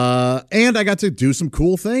 And I got to do some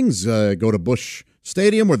cool things. Go to Busch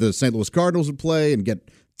Stadium where the St. Louis Cardinals would play and get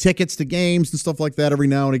tickets to games and stuff like that every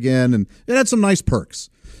now and again. And it had some nice perks.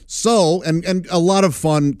 So, and a lot of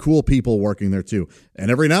fun, cool people working there too.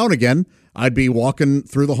 And every now and again, I'd be walking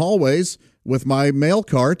through the hallways with my mail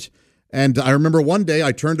cart. And I remember one day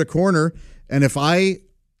I turned a corner, and if I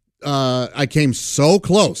came so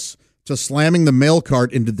close to slamming the mail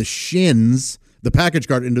cart into the shins, the package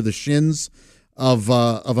cart into the shins of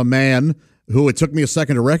a man who it took me a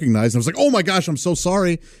second to recognize. And I was like, oh my gosh, I'm so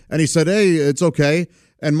sorry. And he said, hey, it's okay.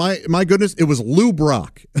 And my goodness, it was Lou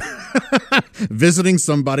Brock visiting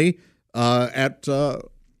somebody at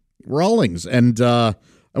Rawlings. And I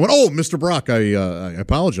went, oh, Mr. Brock, I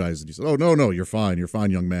apologize. And he said, oh, no, you're fine,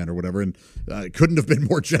 young man, or whatever. And it couldn't have been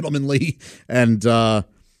more gentlemanly. And every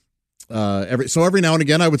now and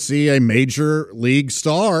again, I would see a major league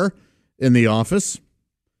star in the office.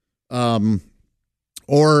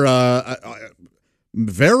 Or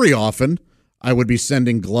very often, I would be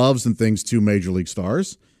sending gloves and things to major league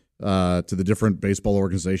stars, to the different baseball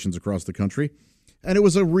organizations across the country. And it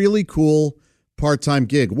was a really cool part-time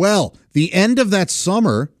gig. Well, the end of that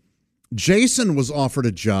summer, Jason was offered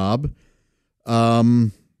a job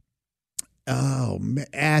at,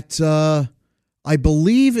 I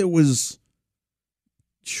believe it was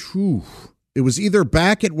either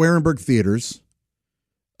back at Warenberg Theaters,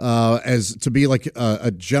 as to be like a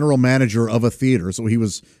general manager of a theater. So it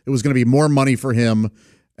was going to be more money for him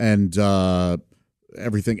and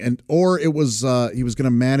everything. Or it was he was going to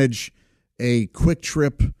manage a Quick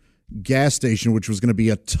Trip gas station, which was going to be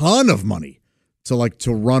a ton of money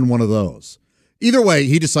to run one of those. Either way,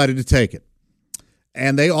 he decided to take it.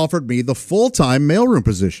 And they offered me the full-time mailroom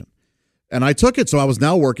position. And I took it. So I was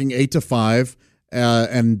now working 8 to 5,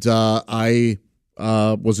 and I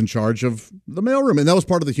was in charge of the mailroom, and that was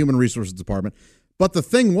part of the human resources department. But the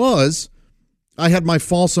thing was, I had my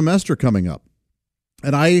fall semester coming up,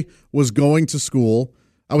 and I was going to school.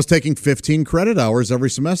 I was taking 15 credit hours every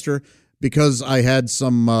semester because I had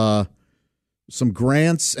some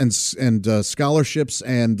grants and scholarships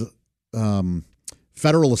and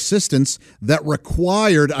federal assistance that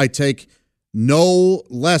required I take no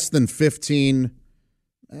less than 15.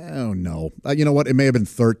 Oh, no. You know what? It may have been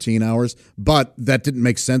 13 hours, but that didn't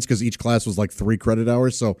make sense because each class was like 3 credit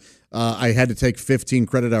hours. So I had to take 15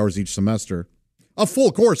 credit hours each semester. A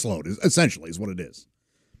full course load, essentially, is what it is.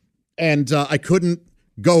 And I couldn't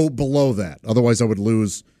go below that. Otherwise, I would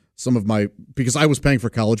lose some of because I was paying for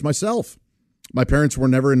college myself. My parents were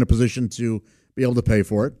never in a position to be able to pay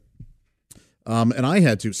for it. And I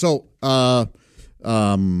had to. So, but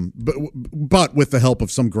with the help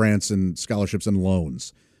of some grants and scholarships and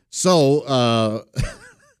loans. So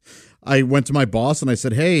I went to my boss and I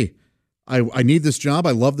said, hey, I need this job.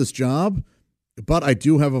 I love this job, but I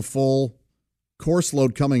do have a full course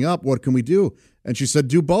load coming up. What can we do? And she said,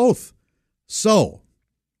 do both. So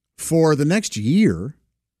for the next year,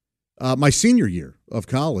 my senior year of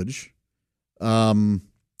college, 2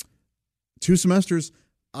 semesters,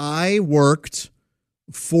 I worked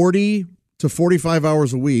 40 to 45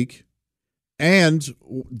 hours a week and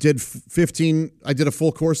did I did a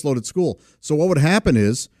full course load at school. So what would happen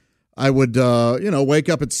is I would, wake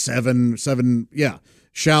up at 7,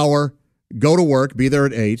 shower, go to work, be there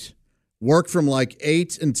at 8, work from like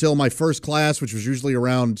 8 until my first class, which was usually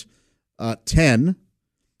around 10.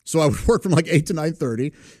 So I would work from like 8 to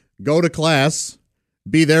 9:30, go to class,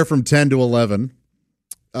 be there from 10 to 11,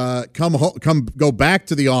 go back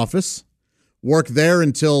to the office, work there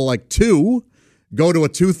until like 2, go to a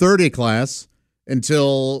 2:30 class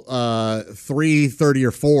until 3:30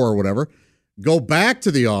 or 4 or whatever, go back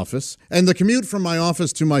to the office, and the commute from my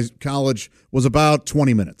office to my college was about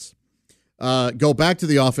 20 minutes. Go back to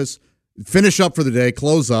the office, finish up for the day,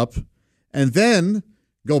 close up, and then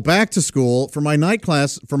go back to school for my night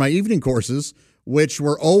class, for my evening courses, which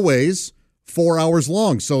were always 4 hours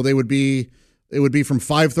long. So it would be from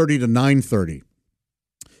 5:30 to 9:30.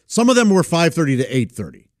 Some of them were 5:30 to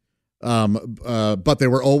 8:30. But they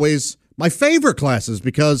were always my favorite classes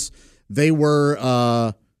because they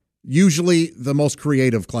were usually the most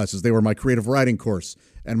creative classes. They were my creative writing course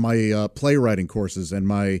and my playwriting courses and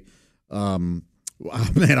my I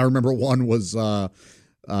remember one was I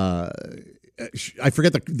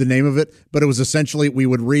forget the name of it, but it was essentially we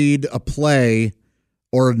would read a play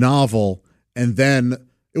or a novel, and then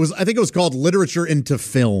I think it was called Literature into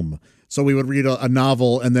Film. So we would read a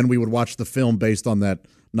novel, and then we would watch the film based on that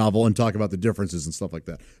novel and talk about the differences and stuff like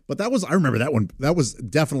that. But I remember that one. That was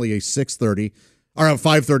definitely a 6:30 or a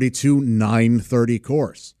 5:30 to 9:30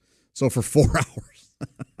 course. So for 4 hours.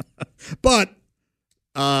 But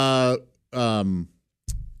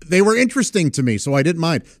they were interesting to me, so I didn't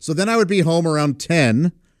mind. So then I would be home around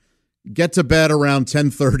 10, get to bed around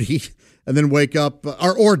 10:30, and then wake up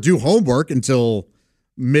or do homework until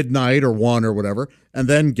midnight or 1 or whatever, and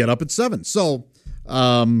then get up at 7. So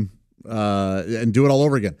and do it all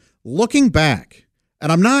over again. Looking back,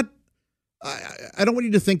 and I'm not, I don't want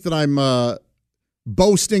you to think that I'm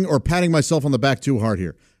boasting or patting myself on the back too hard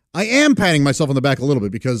here. I am patting myself on the back a little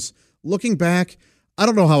bit because looking back, I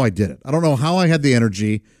don't know how I did it. I don't know how I had the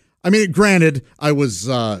energy. I mean, granted, I was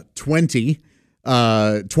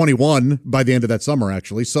 21 by the end of that summer,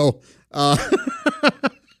 actually. So I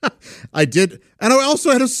did. And I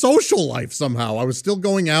also had a social life somehow. I was still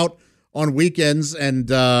going out on weekends and,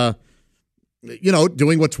 doing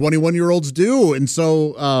what 21-year-olds do. And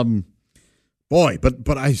so, boy,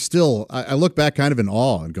 but I still, I look back kind of in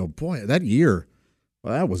awe and go, boy, that year,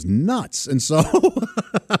 well, that was nuts. And so,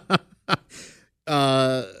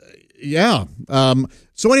 yeah.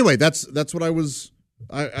 So anyway, that's what I was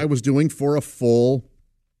doing for a full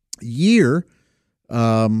year.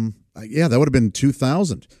 Yeah, that would have been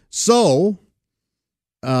 2000. So,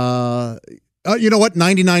 you know what?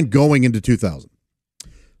 99 going into 2000.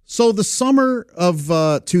 So the summer of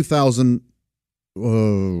 2000.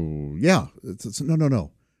 Yeah.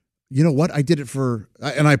 No. You know what? I did it for,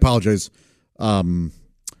 and I apologize. I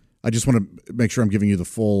just want to make sure I'm giving you the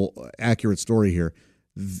full accurate story here.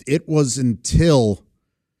 It was until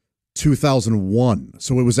 2001.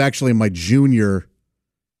 So it was actually my junior.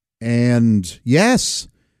 And yes,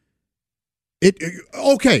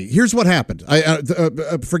 okay, here's what happened.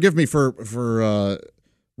 Forgive me for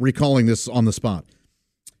recalling this on the spot.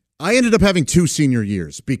 I ended up having 2 senior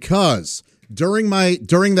years because during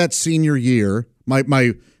that senior year,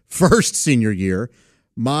 my first senior year,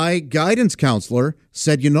 my guidance counselor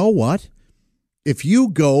said, you know what? If you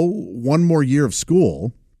go one more year of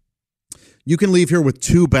school, you can leave here with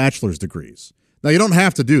 2 bachelor's degrees. Now, you don't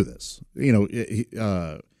have to do this.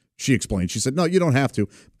 She explained. She said, no, you don't have to.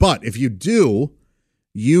 But if you do,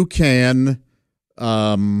 you can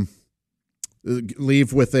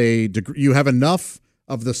leave with a degree. You have enough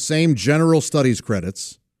of the same general studies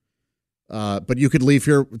credits, but you could leave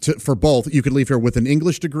here for both. You could leave here with an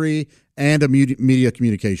English degree and a media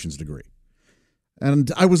communications degree.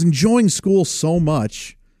 And I was enjoying school so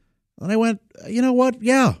much that I went, you know what?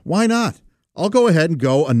 Yeah, why not? I'll go ahead and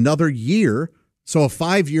go another year, so a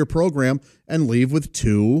 5-year program, and leave with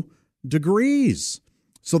 2 degrees.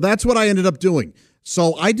 So that's what I ended up doing.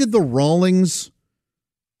 So I did the Rawlings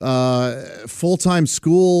full-time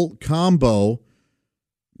school combo,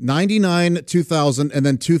 99, 2000, and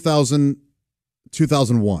then 2000,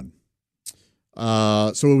 2001.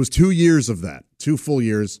 So it was 2 years of that, 2 full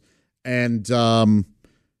years. And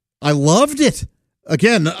I loved it.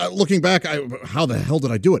 Again, looking back, how the hell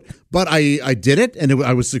did I do it? But I did it, and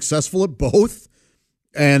I was successful at both.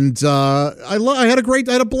 And I had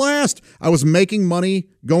a blast. I was making money,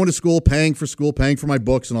 going to school, paying for my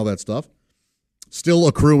books and all that stuff. Still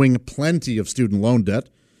accruing plenty of student loan debt,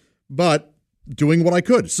 but doing what I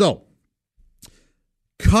could. So,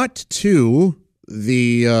 cut to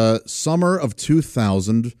the summer of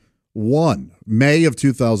 2001, May of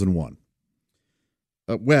 2001.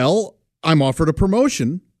 Well, I'm offered a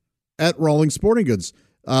promotion at Rawlings Sporting Goods.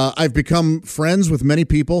 I've become friends with many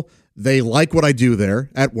people. They like what I do there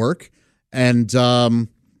at work, and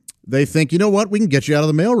they think, you know what, we can get you out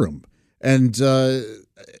of the mailroom. And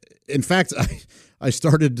in fact, I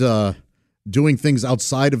started doing things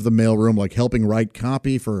outside of the mailroom, like helping write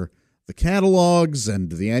copy for the catalogs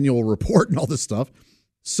and the annual report and all this stuff.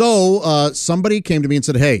 So somebody came to me and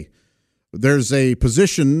said, hey, there's a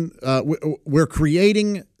position, we're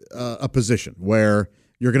creating a position where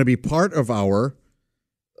you're going to be part of our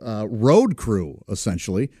road crew,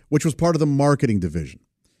 essentially, which was part of the marketing division.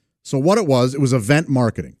 So what it was event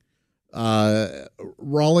marketing.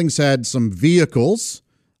 Rawlings had some vehicles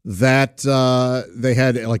that they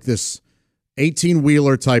had like this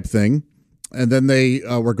 18-wheeler type thing, and then they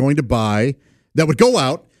were going to buy that would go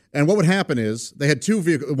out, and what would happen is they had 2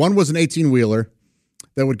 vehicles. One was an 18-wheeler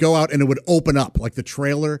that would go out, and it would open up, like the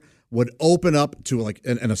trailer would open up to like,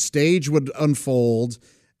 and a stage would unfold,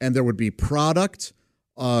 and there would be product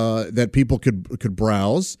that people could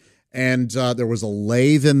browse, and there was a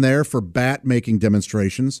lathe in there for bat making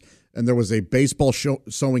demonstrations, and there was a baseball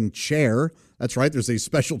sewing chair. That's right. There's a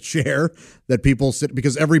special chair that people sit,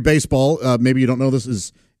 because every baseball, maybe you don't know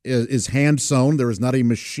this, is hand sewn. There is not a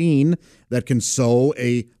machine that can sew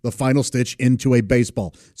the final stitch into a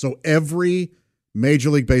baseball. So every Major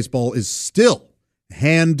League Baseball is still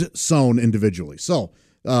hand sewn individually. So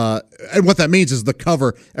And what that means is the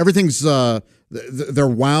cover, everything's, they're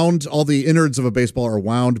wound, all the innards of a baseball are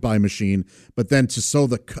wound by machine, but then to sew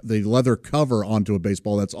the leather cover onto a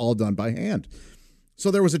baseball, that's all done by hand.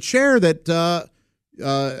 So there was a chair that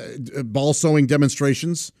ball sewing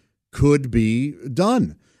demonstrations could be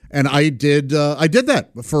done. And I did that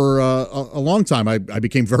for a long time. I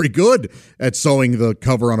became very good at sewing the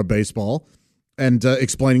cover on a baseball and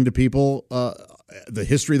explaining to people the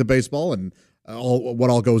history of the baseball and what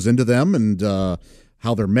all goes into them and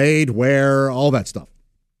how they're made, where, all that stuff.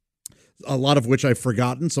 A lot of which I've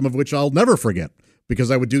forgotten, some of which I'll never forget because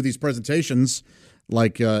I would do these presentations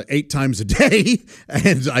like 8 times a day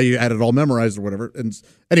and I had it all memorized or whatever. And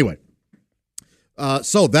anyway,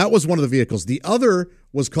 so that was one of the vehicles. The other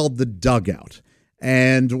was called the Dugout.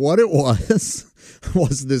 And what it was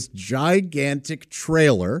this gigantic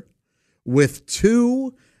trailer with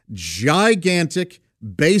 2 gigantic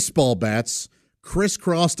baseball bats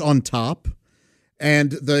crisscrossed on top.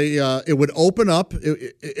 And it would open up.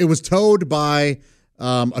 It was towed by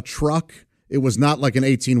a truck. It was not like an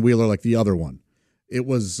 18-wheeler like the other one. It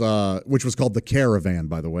was, which was called the Caravan,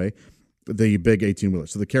 by the way, the big 18-wheeler.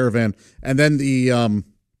 So the Caravan, and then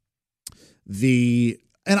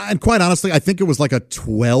and quite honestly, I think it was like a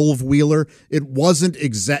 12-wheeler. It wasn't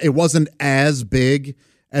It wasn't as big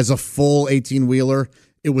as a full 18-wheeler.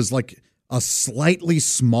 It was like a slightly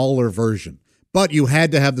smaller version. But you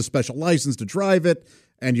had to have the special license to drive it,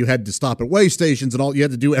 and you had to stop at way stations and all. You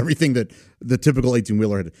had to do everything that the typical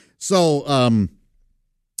 18-wheeler had. So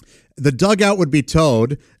the Dugout would be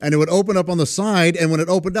towed, and it would open up on the side, and when it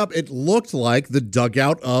opened up, it looked like the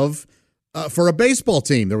dugout of for a baseball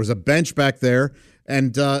team. There was a bench back there,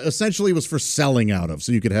 and essentially it was for selling out of.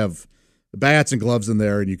 So you could have the bats and gloves in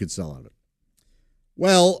there, and you could sell out of it.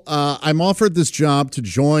 Well, I'm offered this job to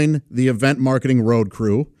join the event marketing road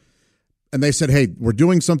crew. And they said, hey, we're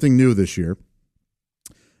doing something new this year.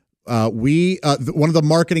 One of the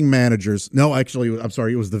marketing managers, no, actually, I'm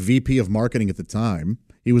sorry, it was the VP of marketing at the time.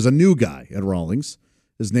 He was a new guy at Rawlings.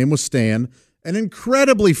 His name was Stan, an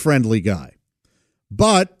incredibly friendly guy.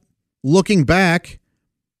 But looking back,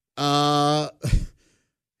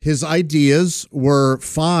 his ideas were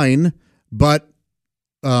fine, but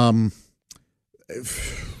looking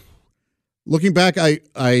back, I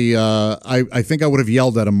think I would have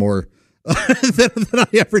yelled at him more than I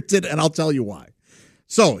ever did, and I'll tell you why.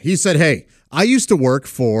 So he said, hey, I used to work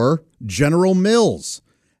for General Mills,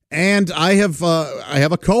 and I have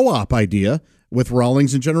a co-op idea with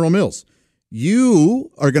Rawlings and General Mills.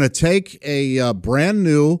 You are going to take a brand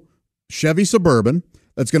new Chevy Suburban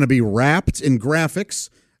that's going to be wrapped in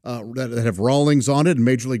graphics that have Rawlings on it and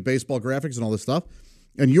Major League Baseball graphics and all this stuff,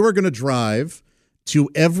 and you are going to drive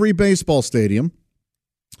to every baseball stadium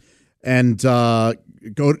and go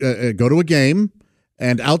to a game,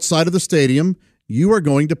 and outside of the stadium, you are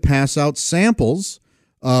going to pass out samples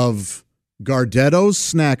of Gardetto's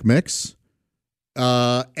snack mix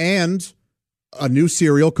and a new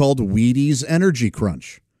cereal called Wheaties Energy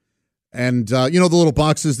Crunch. And, the little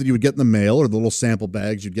boxes that you would get in the mail or the little sample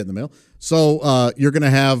bags you'd get in the mail. So you're going to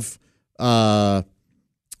have the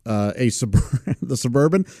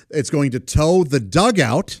Suburban. It's going to tow the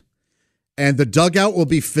Dugout. And the Dugout will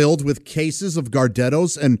be filled with cases of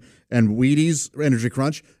Gardetto's and Wheaties Energy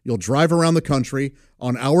Crunch. You'll drive around the country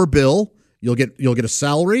on our bill. You'll get a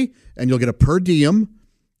salary and you'll get a per diem,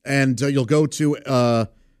 and you'll go to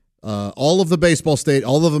all of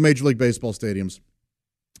the Major League Baseball stadiums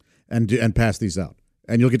and pass these out.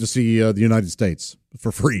 And you'll get to see the United States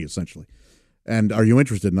for free, essentially. And are you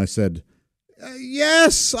interested? And I said,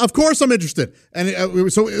 yes, of course I'm interested. And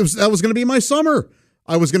that was going to be my summer.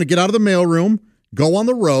 I was going to get out of the mailroom, go on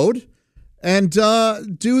the road, and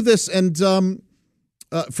do this. And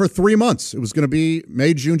for 3 months, it was going to be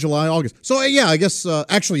May, June, July, August. So, yeah, I guess,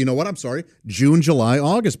 actually, you know what? I'm sorry. June, July,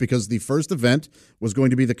 August, because the first event was going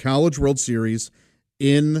to be the College World Series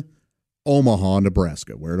in Omaha,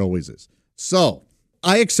 Nebraska, where it always is. So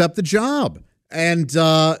I accept the job. And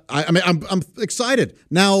I'm excited.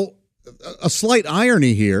 Now, a slight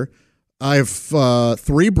irony here. I have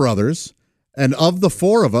 3 brothers. And of the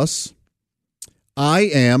 4 of us, I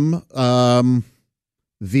am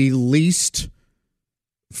the least,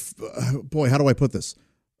 boy, how do I put this?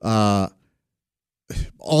 All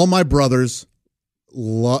my brothers,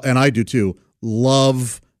 and I do too,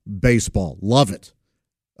 love baseball. Love it.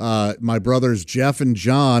 My brothers Jeff and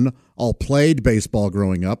John all played baseball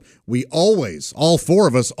growing up. All 4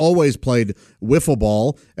 of us always played wiffle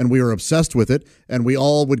ball, and we were obsessed with it. And we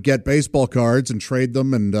all would get baseball cards and trade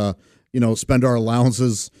them and, spend our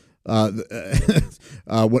allowances, or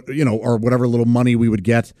whatever little money we would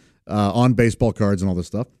get on baseball cards and all this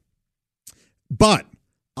stuff. But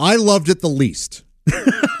I loved it the least.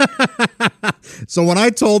 So when I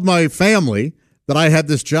told my family that I had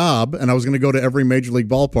this job and I was going to go to every major league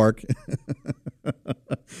ballpark,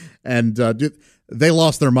 and they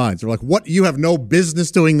lost their minds. They're like, "What? You have no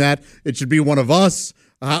business doing that. It should be one of us."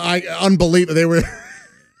 Unbelievable. They were,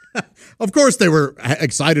 of course, they were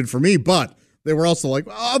excited for me, but they were also like,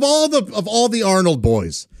 of all the Arnold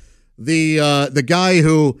boys, the guy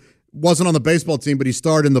who wasn't on the baseball team, but he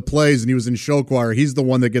starred in the plays and he was in show choir. He's the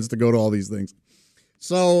one that gets to go to all these things.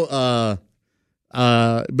 So,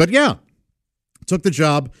 but yeah, took the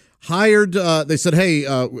job, hired. They said, "Hey,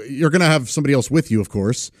 you're going to have somebody else with you, of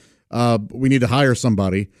course. We need to hire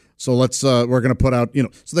somebody. So we're going to put out,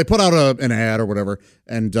 so they put out an ad or whatever.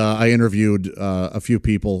 And I interviewed a few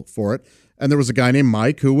people for it. And there was a guy named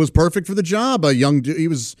Mike who was perfect for the job. A young dude. He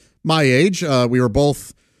was my age. We were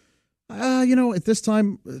both, at this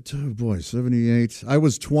time, 78. I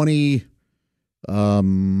was 20. I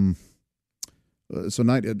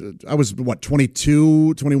was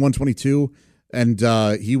 22, 21, 22. And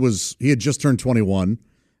he had just turned 21.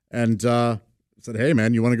 And said, "Hey,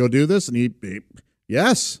 man, you want to go do this?" And he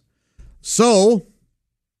yes. So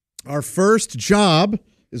our first job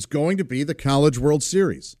is going to be the College World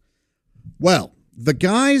Series. Well, the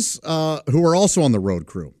guys who are also on the road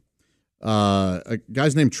crew,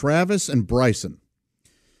 guys named Travis and Bryson.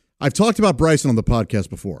 I've talked about Bryson on the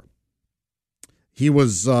podcast before. He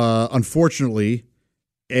was unfortunately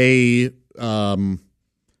a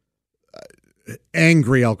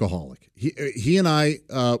angry alcoholic. He and I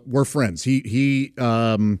were friends. He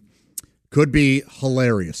could be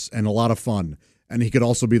hilarious and a lot of fun, and he could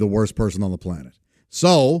also be the worst person on the planet.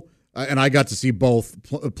 So, and I got to see both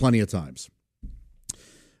plenty of times.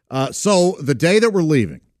 So the day that we're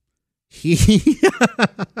leaving, he's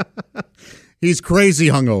crazy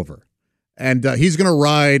hungover, and he's going to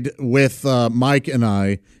ride with Mike and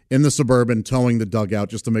I in the Suburban, towing the dugout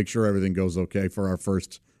just to make sure everything goes okay for our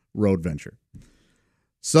first road venture.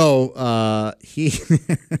 So he's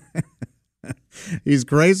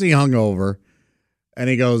crazy hungover, and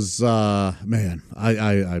he goes, "Man,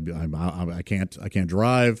 I can't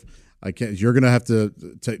drive. I can't. You're gonna have to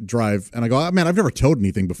drive." And I go, "Man, I've never towed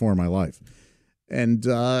anything before in my life." And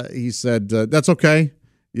he said, "That's okay.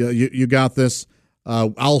 You got this.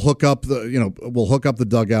 I'll hook up we'll hook up the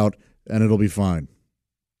dugout, and it'll be fine."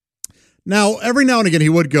 Now, every now and again, he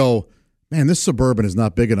would go, "Man, this Suburban is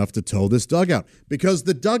not big enough to tow this dugout," because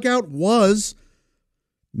the dugout was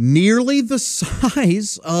nearly the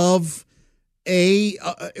size of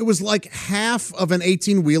it was like half of an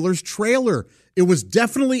 18-wheeler's trailer. It was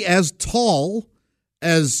definitely as tall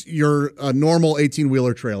as your normal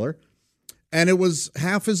 18-wheeler trailer, and it was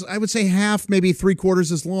I would say half, maybe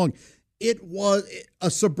 3/4 as long. A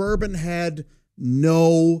Suburban had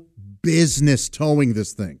no business towing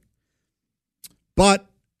this thing, but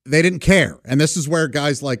they didn't care. And this is where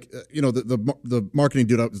guys like, the marketing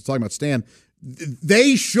dude I was talking about, Stan,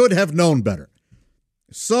 they should have known better.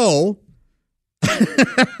 So,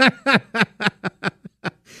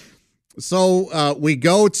 we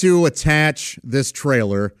go to attach this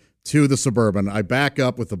trailer to the Suburban. I back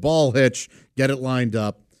up with the ball hitch, get it lined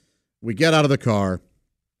up. We get out of the car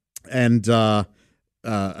and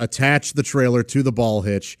attach the trailer to the ball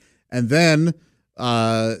hitch. And then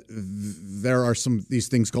there are these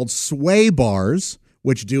things called sway bars,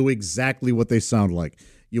 which do exactly what they sound like.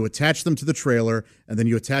 You attach them to the trailer, and then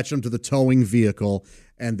you attach them to the towing vehicle,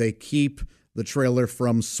 and they keep the trailer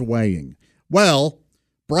from swaying. Well,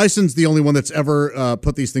 Bryson's the only one that's ever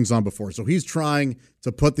put these things on before, so he's trying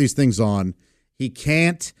to put these things on. He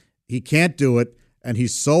can't do it, and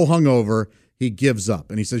he's so hungover, he gives up.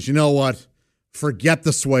 And he says, "You know what? Forget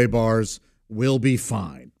the sway bars. We'll be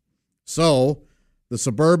fine." So the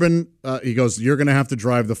Suburban, he goes, "You're going to have to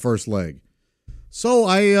drive the first leg." So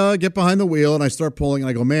I get behind the wheel and I start pulling, and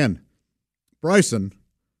I go, "Man, Bryson,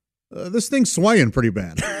 this thing's swaying pretty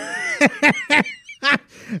bad."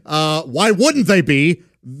 Why wouldn't they be?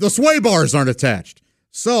 The sway bars aren't attached.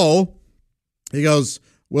 So he goes,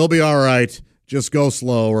 "We'll be all right. Just go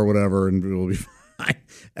slow or whatever, and we'll be fine."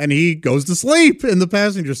 And he goes to sleep in the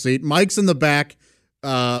passenger seat. Mike's in the back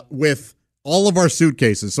with all of our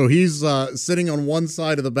suitcases. So he's sitting on one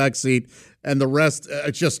side of the back seat, and the rest,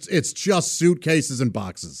 it's just suitcases and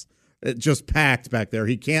boxes. It just packed back there.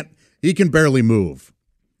 He can barely move.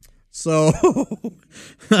 So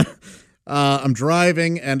I'm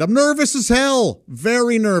driving, and I'm nervous as hell.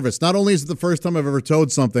 Very nervous. Not only is it the first time I've ever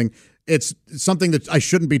towed something, it's something that I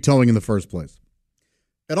shouldn't be towing in the first place.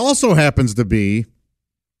 It also happens to be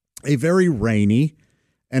a very rainy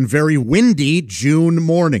and very windy June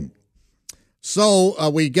morning. So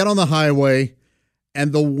we get on the highway,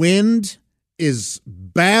 and the wind is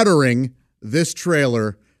battering this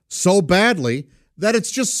trailer so badly that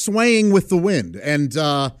it's just swaying with the wind. And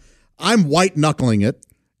I'm white-knuckling it,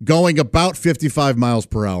 going about 55 miles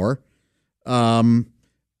per hour,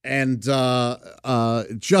 and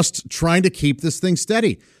just trying to keep this thing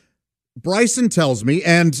steady. Bryson tells me,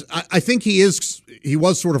 and I think he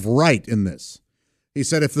was sort of right in this. He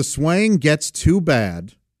said, if the swaying gets too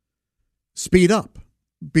bad, speed up.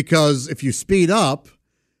 Because if you speed up,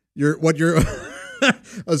 what you're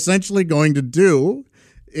essentially going to do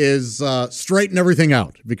is straighten everything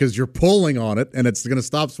out, because you're pulling on it and it's going to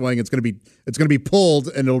stop swaying. It's going to be pulled,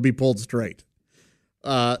 and it'll be pulled straight.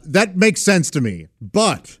 That makes sense to me,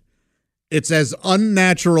 but it's as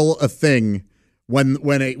unnatural a thing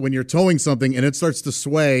when you're towing something and it starts to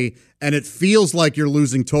sway and it feels like you're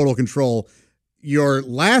losing total control. The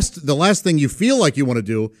last thing you feel like you want to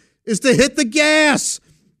do is to hit the gas.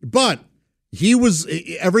 But he was,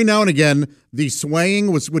 every now and again, the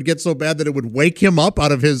swaying would get so bad that it would wake him up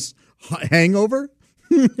out of his hangover,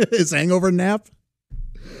 his hangover nap,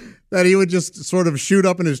 that he would just sort of shoot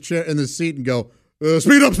up in his chair, in his seat, and go,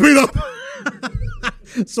 speed up.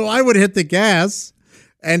 So I would hit the gas,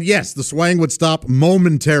 and yes, the swaying would stop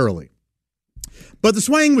momentarily. But the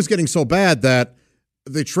swaying was getting so bad that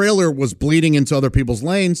the trailer was bleeding into other people's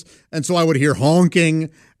lanes, and so I would hear honking,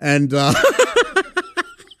 and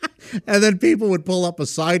and then people would pull up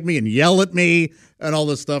beside me and yell at me and all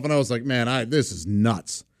this stuff, and I was like, man, this is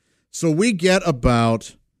nuts. So we get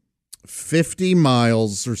about 50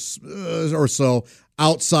 miles or so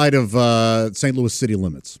outside of St. Louis city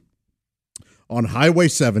limits on Highway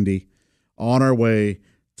 70 on our way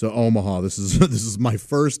to Omaha. This is my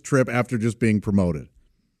first trip after just being promoted.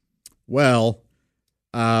 Well,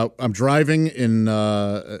 I'm driving in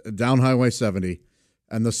down Highway 70,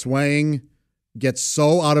 and the swaying gets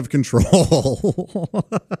so out of control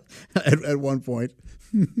at one point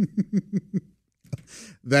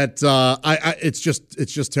that it's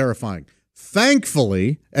just terrifying.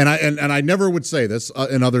 Thankfully, and I never would say this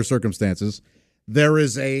in other circumstances, there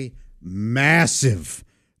is a massive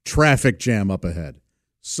traffic jam up ahead.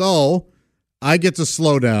 So I get to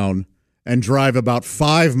slow down and drive about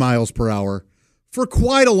 5 miles per hour for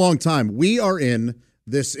quite a long time. We are in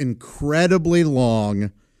this incredibly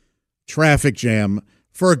long traffic jam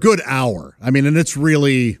for a good hour. I mean, and it's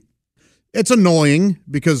annoying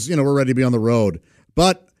because, we're ready to be on the road,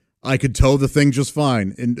 but I could tow the thing just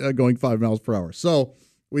fine in going 5 miles per hour. So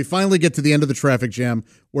we finally get to the end of the traffic jam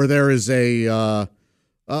where there is a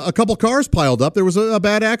couple cars piled up. There was a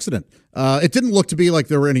bad accident. It didn't look to be like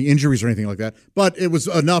there were any injuries or anything like that, but it was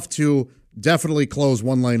enough to definitely close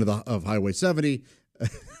one lane of Highway 70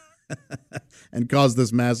 and cause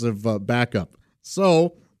this massive backup.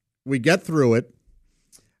 So we get through it,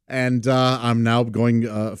 and I'm now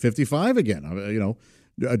going 55 again,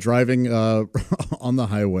 driving on the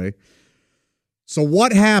highway. So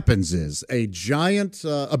what happens is a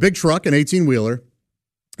big truck, an 18-wheeler,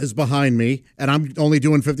 is behind me, and I'm only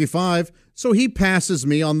doing 55, so he passes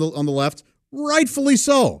me on the left, rightfully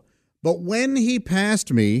so. But when he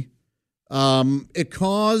passed me, it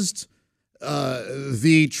caused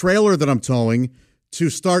the trailer that I'm towing to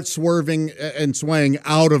start swerving and swaying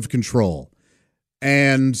out of control.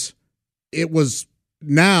 And it was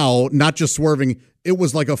now not just swerving, it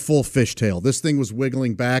was like a full fishtail. This thing was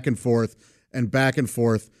wiggling back and forth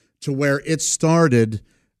to where it started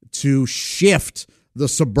to shift the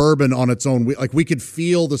Suburban on its own. Like, we could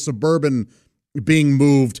feel the Suburban being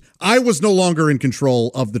moved. I was no longer in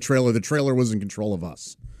control of the trailer. The trailer was in control of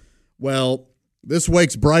us. Well, this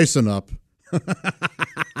wakes Bryson up.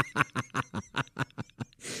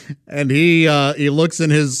 And he looks in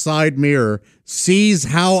his side mirror, sees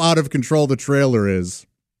how out of control the trailer is,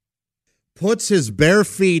 puts his bare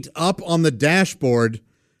feet up on the dashboard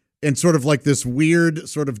in sort of like this weird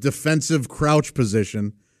sort of defensive crouch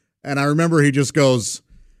position. And I remember he just goes,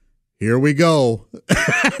 "Here we go."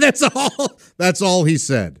 That's all he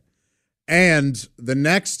said. And the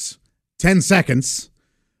next 10 seconds,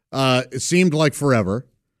 it seemed like forever,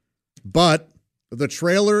 but the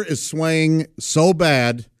trailer is swaying so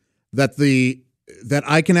bad that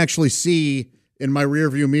I can actually see in my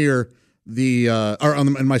rearview mirror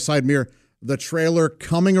in my side mirror, the trailer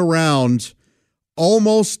coming around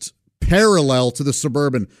almost parallel to the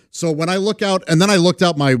Suburban. So when I look out, and then I looked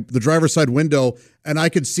out the driver's side window, and I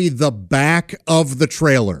could see the back of the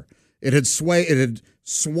trailer. It had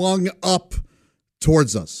swung up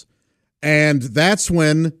towards us. And that's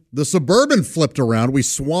when the Suburban flipped around. We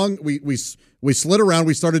swung, we slid around.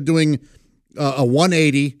 We started doing a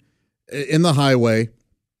 180 in the highway,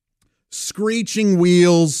 screeching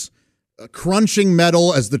wheels, crunching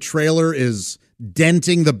metal as the trailer is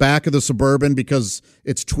denting the back of the Suburban because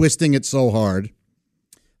it's twisting it so hard.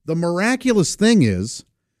 The miraculous thing is,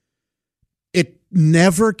 it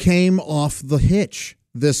never came off the hitch,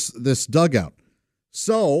 this dugout.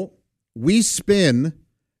 So we spin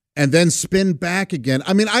and then spin back again.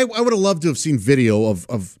 I mean, I would have loved to have seen video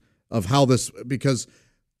of how this, because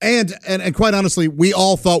and quite honestly, we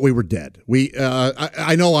all thought we were dead.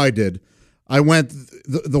 I know I did. I went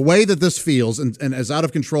the way that this feels, and as out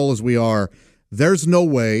of control as we are, there's no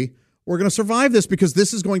way we're going to survive this, because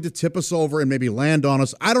this is going to tip us over and maybe land on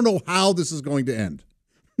us. I don't know how this is going to end.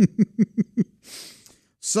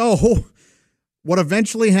 So what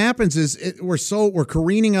eventually happens is we're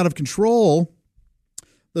careening out of control.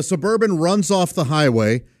 The Suburban runs off the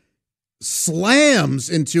highway, slams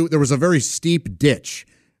into, there was a very steep ditch.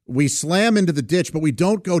 We slam into the ditch, but we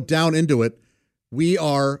don't go down into it. We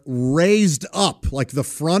are raised up like the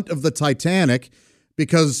front of the Titanic,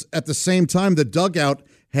 because at the same time, the dugout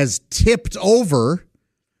has tipped over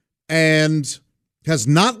and has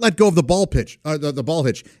not let go of the ball pitch, the ball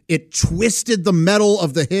hitch. It twisted the metal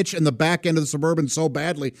of the hitch and the back end of the Suburban so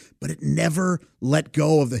badly, but it never let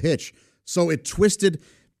go of the hitch. So it twisted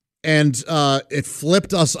and it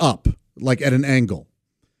flipped us up like at an angle.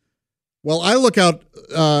 Well, I look out.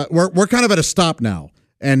 We're kind of at a stop now,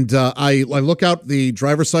 and I look out the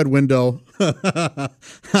driver's side window, and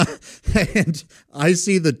I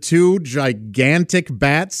see the two gigantic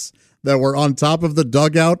bats that were on top of the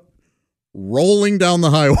dugout rolling down the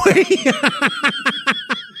highway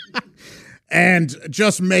and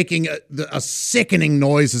just making a sickening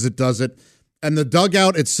noise as it does it. And the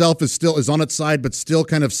dugout itself is on its side, but still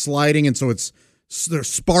kind of sliding. And so there's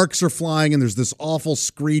sparks are flying, and there's this awful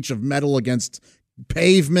screech of metal against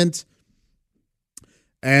pavement.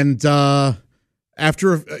 And after,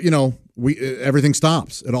 everything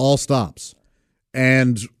stops. It all stops.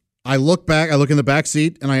 And I look in the back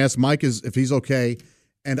seat, and I ask Mike if he's okay.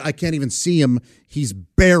 And I can't even see him. He's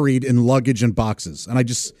buried in luggage and boxes. And I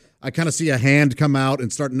kind of see a hand come out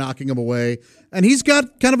and start knocking him away. And he's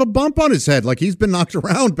got kind of a bump on his head, like he's been knocked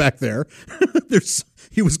around back there.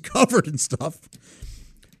 He was covered in stuff.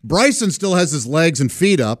 Bryson still has his legs and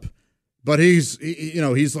feet up, but he's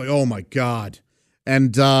like, oh my God.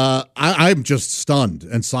 And I'm just stunned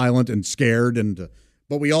and silent and scared.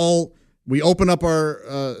 But we open up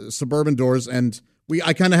our Suburban doors, and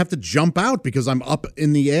I kind of have to jump out because I'm up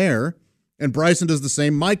in the air, and Bryson does the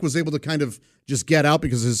same. Mike was able to kind of just get out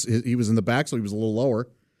because he was in the back, so he was a little lower.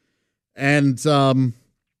 And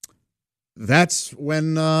that's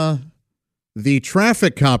when the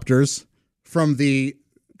traffic copters from the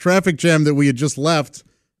traffic jam that we had just left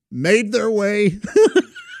made their way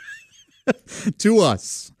to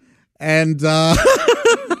us. And and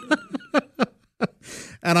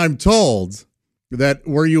I'm told that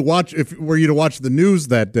were you to watch the news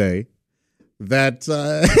that day, that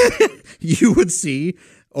you would see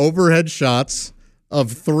overhead shots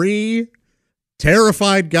of 3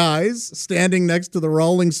 terrified guys standing next to the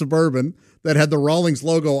Rawlings Suburban that had the Rawlings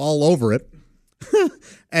logo all over it,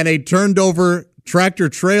 and a turned over tractor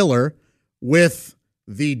trailer with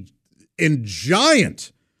in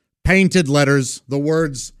giant painted letters the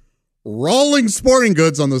words Rawlings Sporting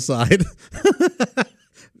Goods on the side.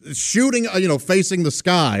 Shooting, facing the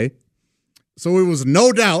sky. So it was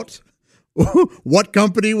no doubt what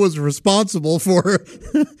company was responsible for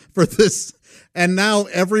this. And now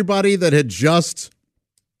everybody that had just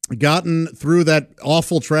gotten through that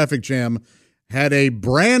awful traffic jam had a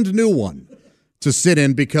brand new one to sit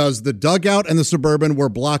in, because the dugout and the Suburban were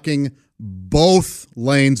blocking both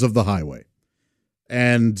lanes of the highway.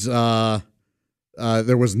 And there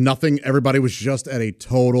was nothing. Everybody was just at a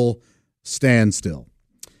total standstill.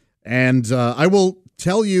 And I will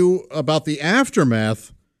tell you about the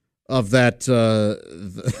aftermath of that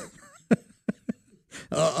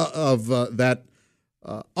that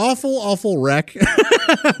awful wreck,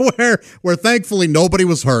 where thankfully nobody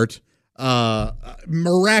was hurt,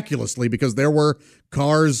 miraculously, because there were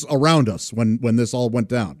cars around us when this all went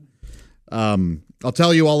down. I'll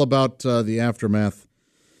tell you all about the aftermath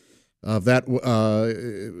of that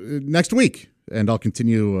next week, and I'll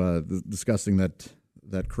continue discussing that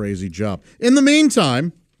crazy job. In the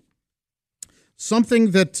meantime,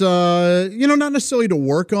 something that, not necessarily to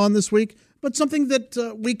work on this week, but something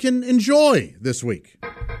that we can enjoy this week.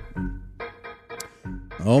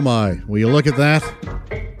 Oh my, will you look at that?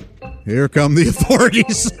 Here come the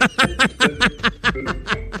authorities.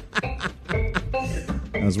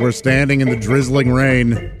 As we're standing in the drizzling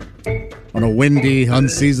rain on a windy,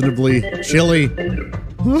 unseasonably chilly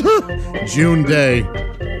June day.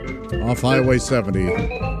 Off Highway 70.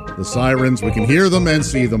 The sirens, we can hear them and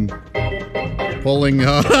see them pulling,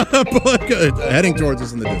 heading towards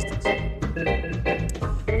us in the distance.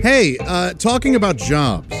 Hey, talking about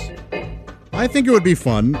jobs, I think it would be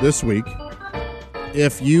fun this week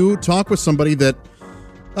if you talk with somebody that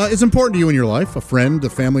is important to you in your life, a friend, a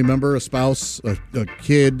family member, a spouse, a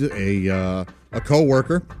kid, a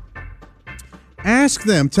coworker. Ask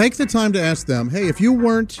them, take the time to ask them, hey, if you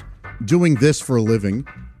weren't doing this for a living,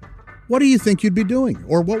 what do you think you'd be doing?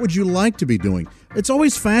 Or what would you like to be doing? It's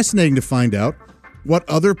always fascinating to find out what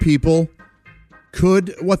other people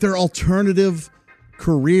what their alternative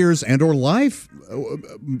careers and or life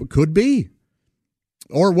could be.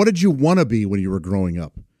 Or what did you want to be when you were growing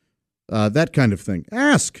up? That kind of thing.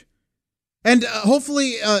 Ask. And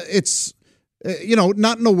hopefully it's,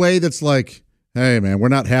 not in a way that's like, hey, man, we're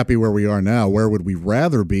not happy where we are now. Where would we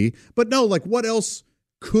rather be? But no, like, what else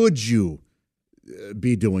could you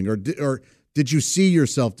be doing? Or did you see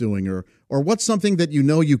yourself doing? Or what's something that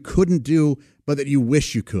you couldn't do, but that you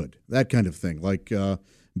wish you could? That kind of thing. Like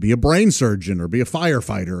be a brain surgeon or be a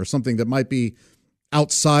firefighter or something that might be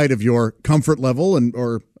outside of your comfort level and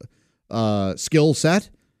or skill set.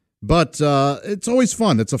 But it's always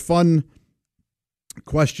fun. It's a fun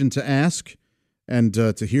question to ask and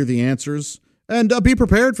to hear the answers and be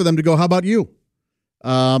prepared for them to go, how about you?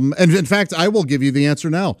 And in fact, I will give you the answer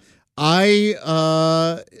now. I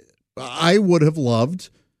would have loved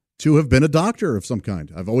to have been a doctor of some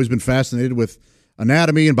kind. I've always been fascinated with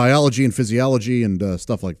anatomy and biology and physiology and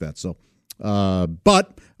stuff like that. So,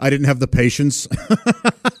 but I didn't have the patience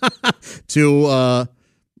to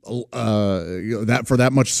for that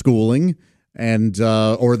much schooling and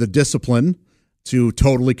or the discipline to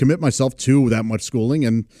totally commit myself to that much schooling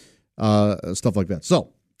and stuff like that.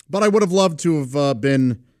 So, but I would have loved to have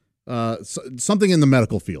been something in the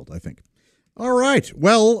medical field, I think. All right.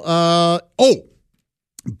 Well,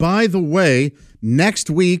 by the way,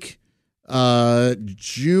 next week,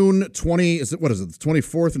 June 20, the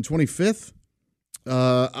 24th and 25th?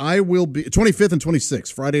 I will be 25th and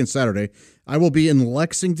 26th, Friday and Saturday. I will be in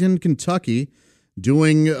Lexington, Kentucky,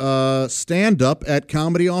 doing stand-up at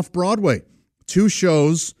Comedy Off-Broadway. 2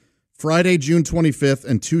 shows, Friday, June 25th,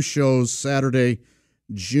 and 2 shows Saturday,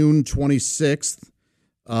 June 26th.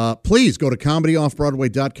 Please go to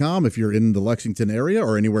comedyoffbroadway.com if you're in the Lexington area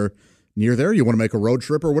or anywhere near there. You want to make a road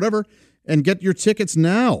trip or whatever, and get your tickets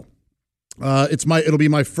now. It'll be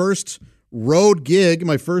my first road gig,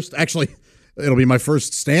 it'll be my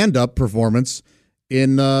first stand-up performance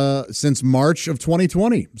since March of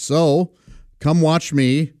 2020. So come watch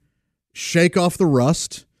me shake off the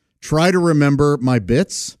rust, try to remember my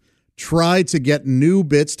bits, try to get new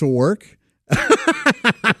bits to work.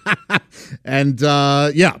 And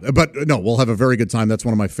but no, we'll have a very good time. That's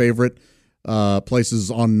one of my favorite places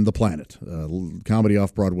on the planet. Comedy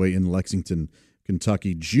Off-Broadway in Lexington,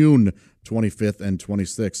 Kentucky, June 25th and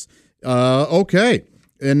 26th. Okay.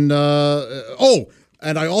 And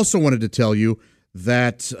and I also wanted to tell you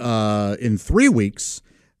that in 3 weeks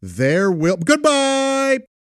there will goodbye.